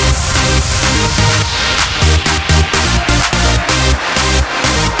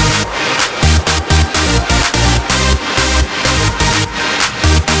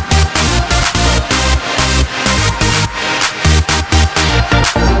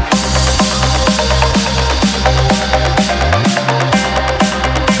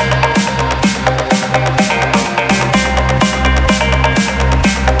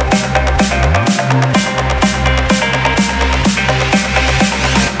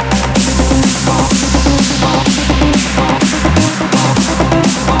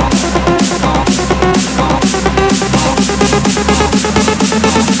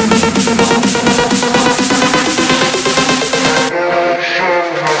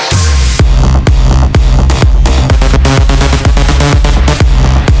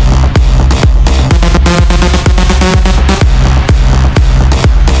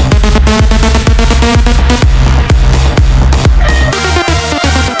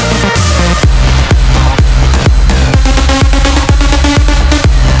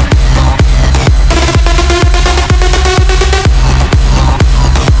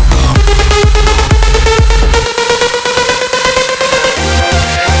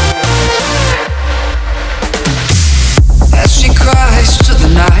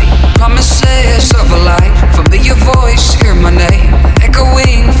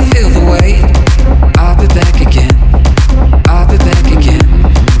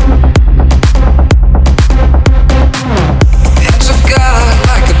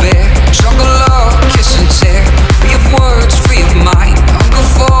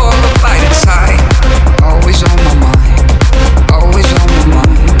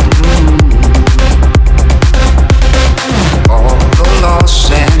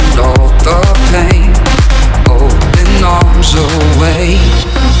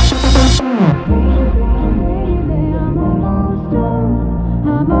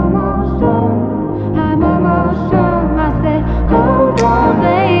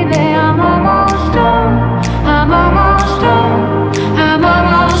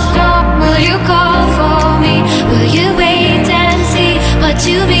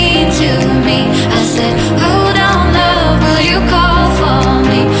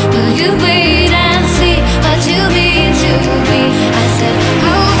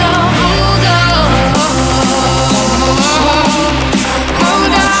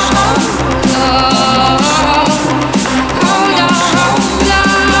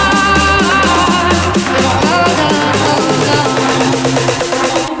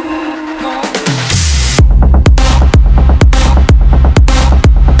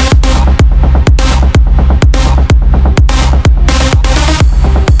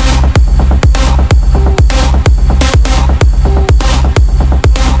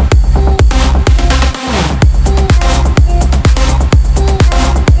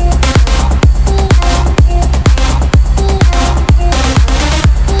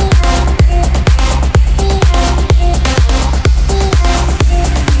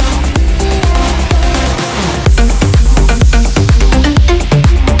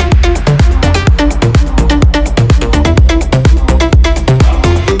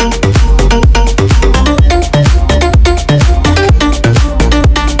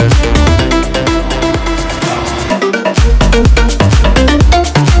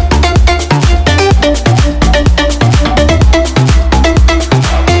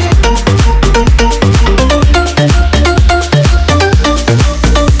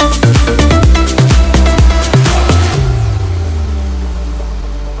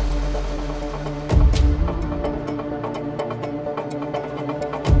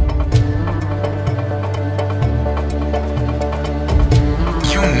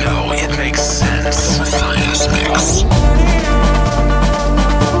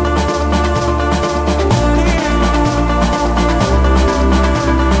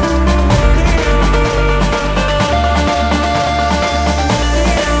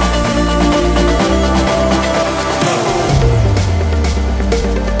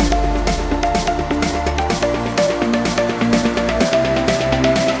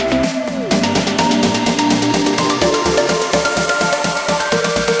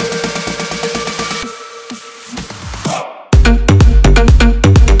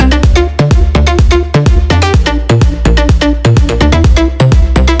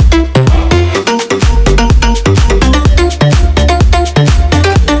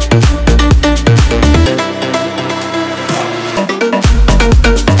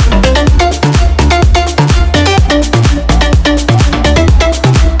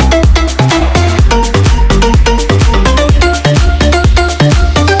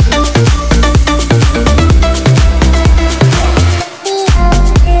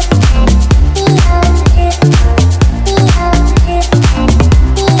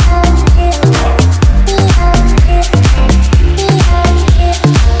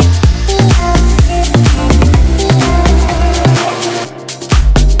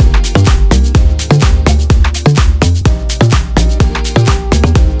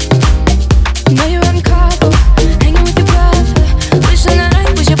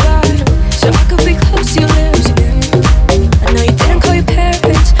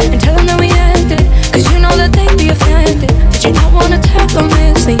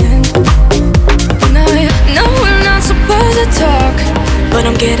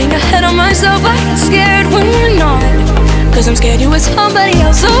 getting ahead of myself. I get scared when we're not, 'cause I'm scared you with somebody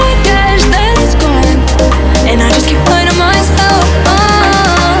else. So I guess that it's gone, and I just keep lying to myself.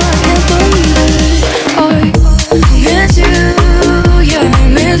 I can't believe I miss you. Yeah, I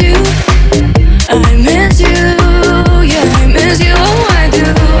miss you. I miss you. Yeah, I miss you. Oh, I do.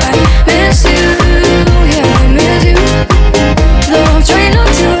 I miss you. Yeah, I miss you. Though I'm trying not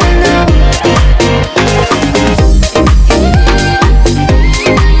to now.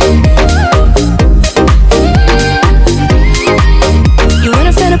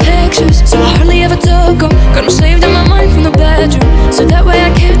 So I hardly ever took them. Got them saved in my mind from the bedroom, so that way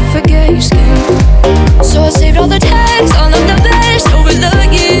I can't forget your skin. So I saved all the texts, all of the best over the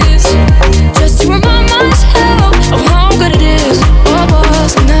years, just to remind myself of how good it is. Oh,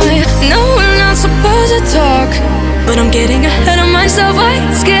 boss, and I know we're not supposed to talk, but I'm getting ahead of myself. I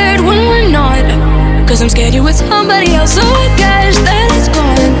get scared when we're not, 'cause I'm scared you're with somebody else. So I guess that it's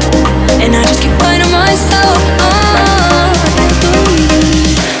gone, and I just keep lying to myself.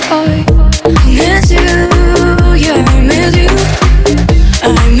 I miss you, yeah, I miss you. I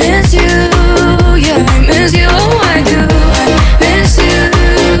miss you, yeah, I miss you. Oh, I do. I miss you,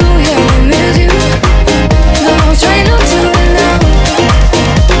 yeah, I miss you. Though I'm trying not to now.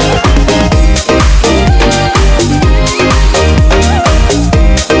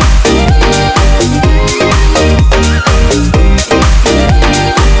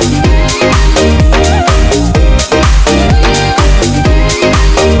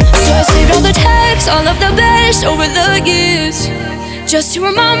 All of the best over the years, just to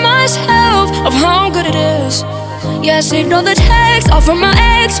remind myself of how good it is. Yeah, I saved all the texts, all from my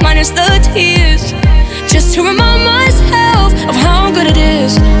ex, minus the tears, just to remind myself of how good it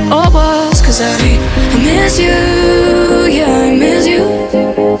is. Oh, boss, 'cause I miss you. Yeah, I miss you.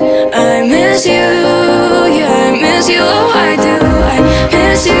 I miss you. Yeah, I miss you. Oh, I do. I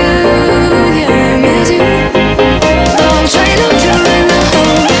miss you. Yeah, I miss you. Though I'm trying not to right now,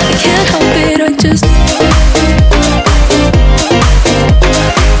 I can't help it. I just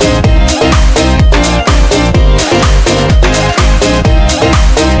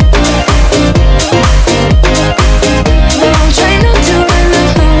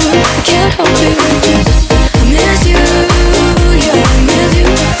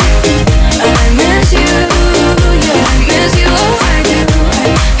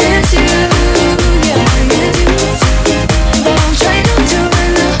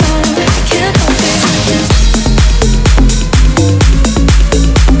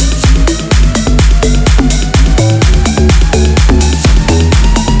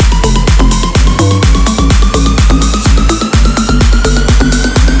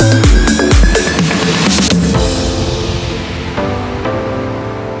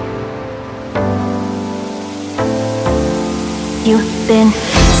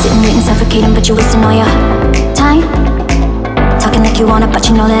but you're wasting all your time. Talking like you wanna, but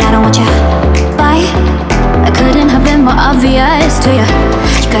you know that I don't want you. Why? I couldn't have been more obvious to you.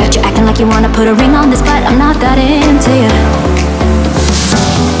 You acting like you wanna put a ring on this, but I'm not that into you.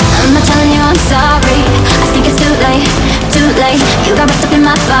 I'm not telling you I'm sorry. I think it's too late, too late. You got wrapped up in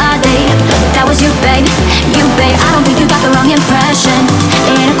my body. That was you, babe, you, babe. I don't think you got the wrong impression.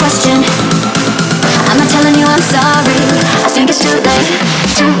 It ain't a question. I'm not telling you I'm sorry. I think it's too late,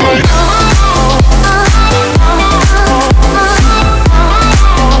 too late.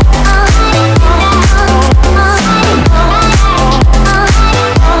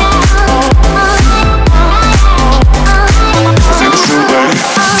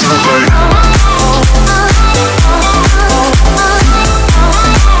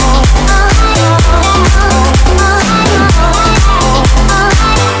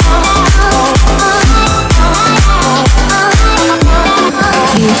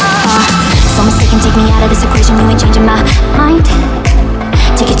 This equation, you ain't changing my mind.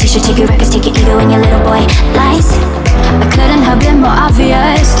 Take your t-shirt, take your records, take your ego and your little boy lies. I couldn't have been more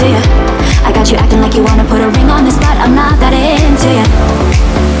obvious to you. I got you acting like you wanna put a ring on this, but I'm not that into you.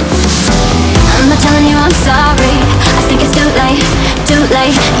 I'm not telling you I'm sorry. I think it's too late, too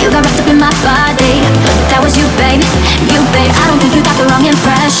late. You got wrapped up in my body. That was you, babe, you, babe. I don't think you got the wrong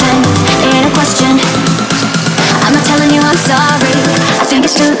impression. It ain't a question. I'm not telling you I'm sorry. I think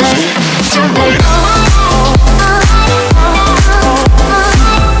it's too late, too late.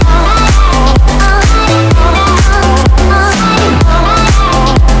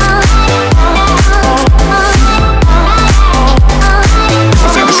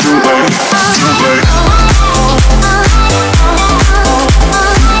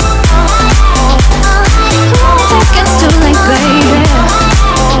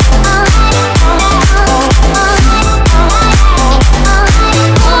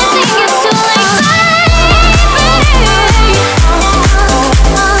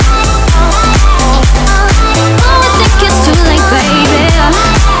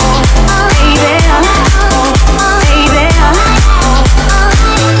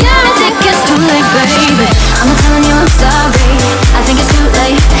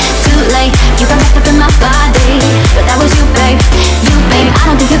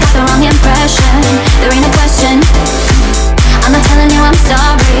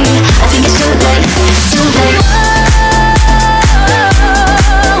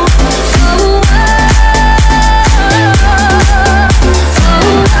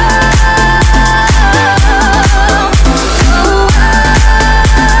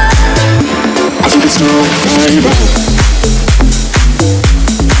 in bed.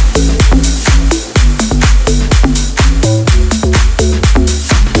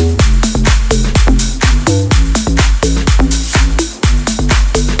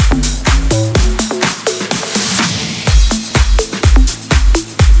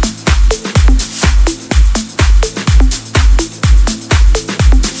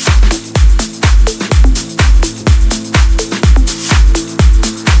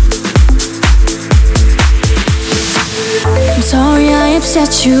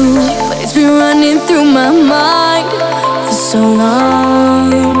 Upset you, but it's been running through my mind for so long.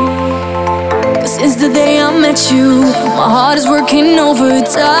 But since the day I met you, my heart is working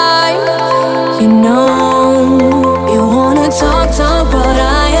overtime. You know, you wanna talk, but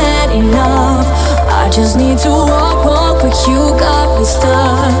I had enough. I just need to walk, but you got me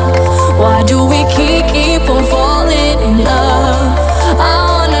stuck. Why do we keep on falling in love? I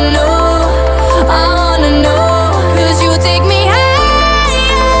wanna know, 'cause you take me high.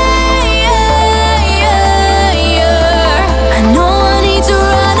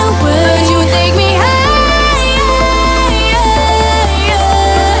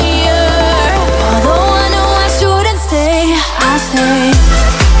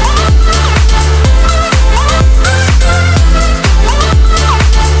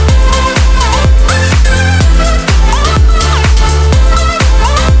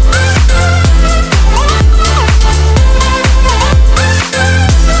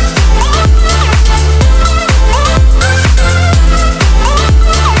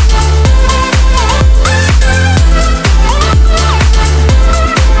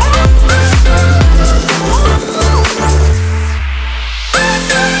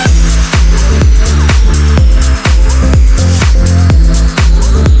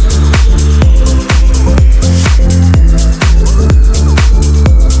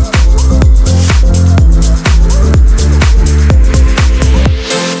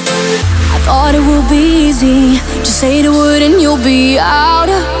 Just say the word and you'll be out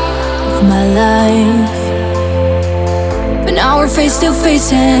of my life. But now we're face to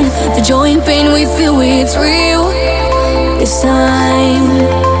facing the joy and pain we feel, it's real. This time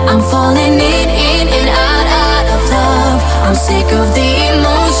I'm falling in and out of love. I'm sick of the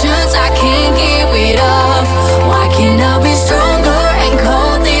emotions I can't get rid of. Why can't I be stronger and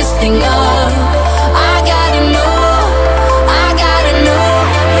call this thing up? I gotta know,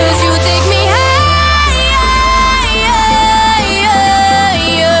 'cause you take me high.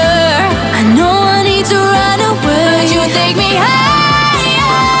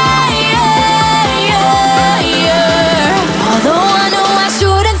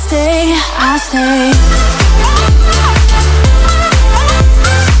 Say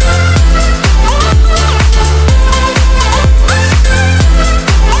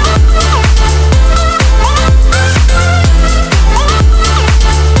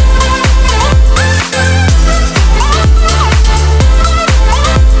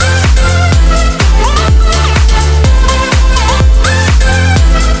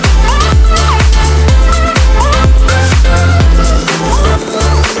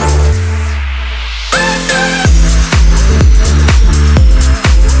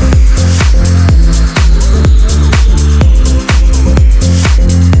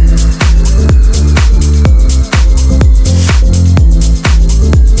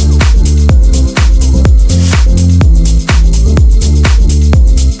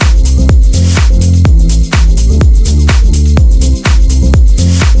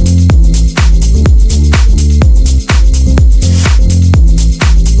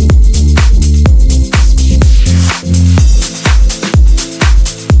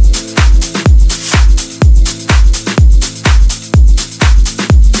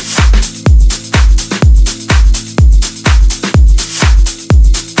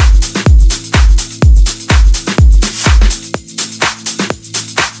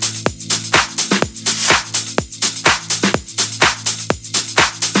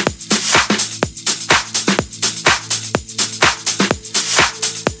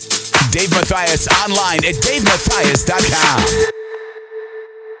Dave Mathias online at DaveMathias.com.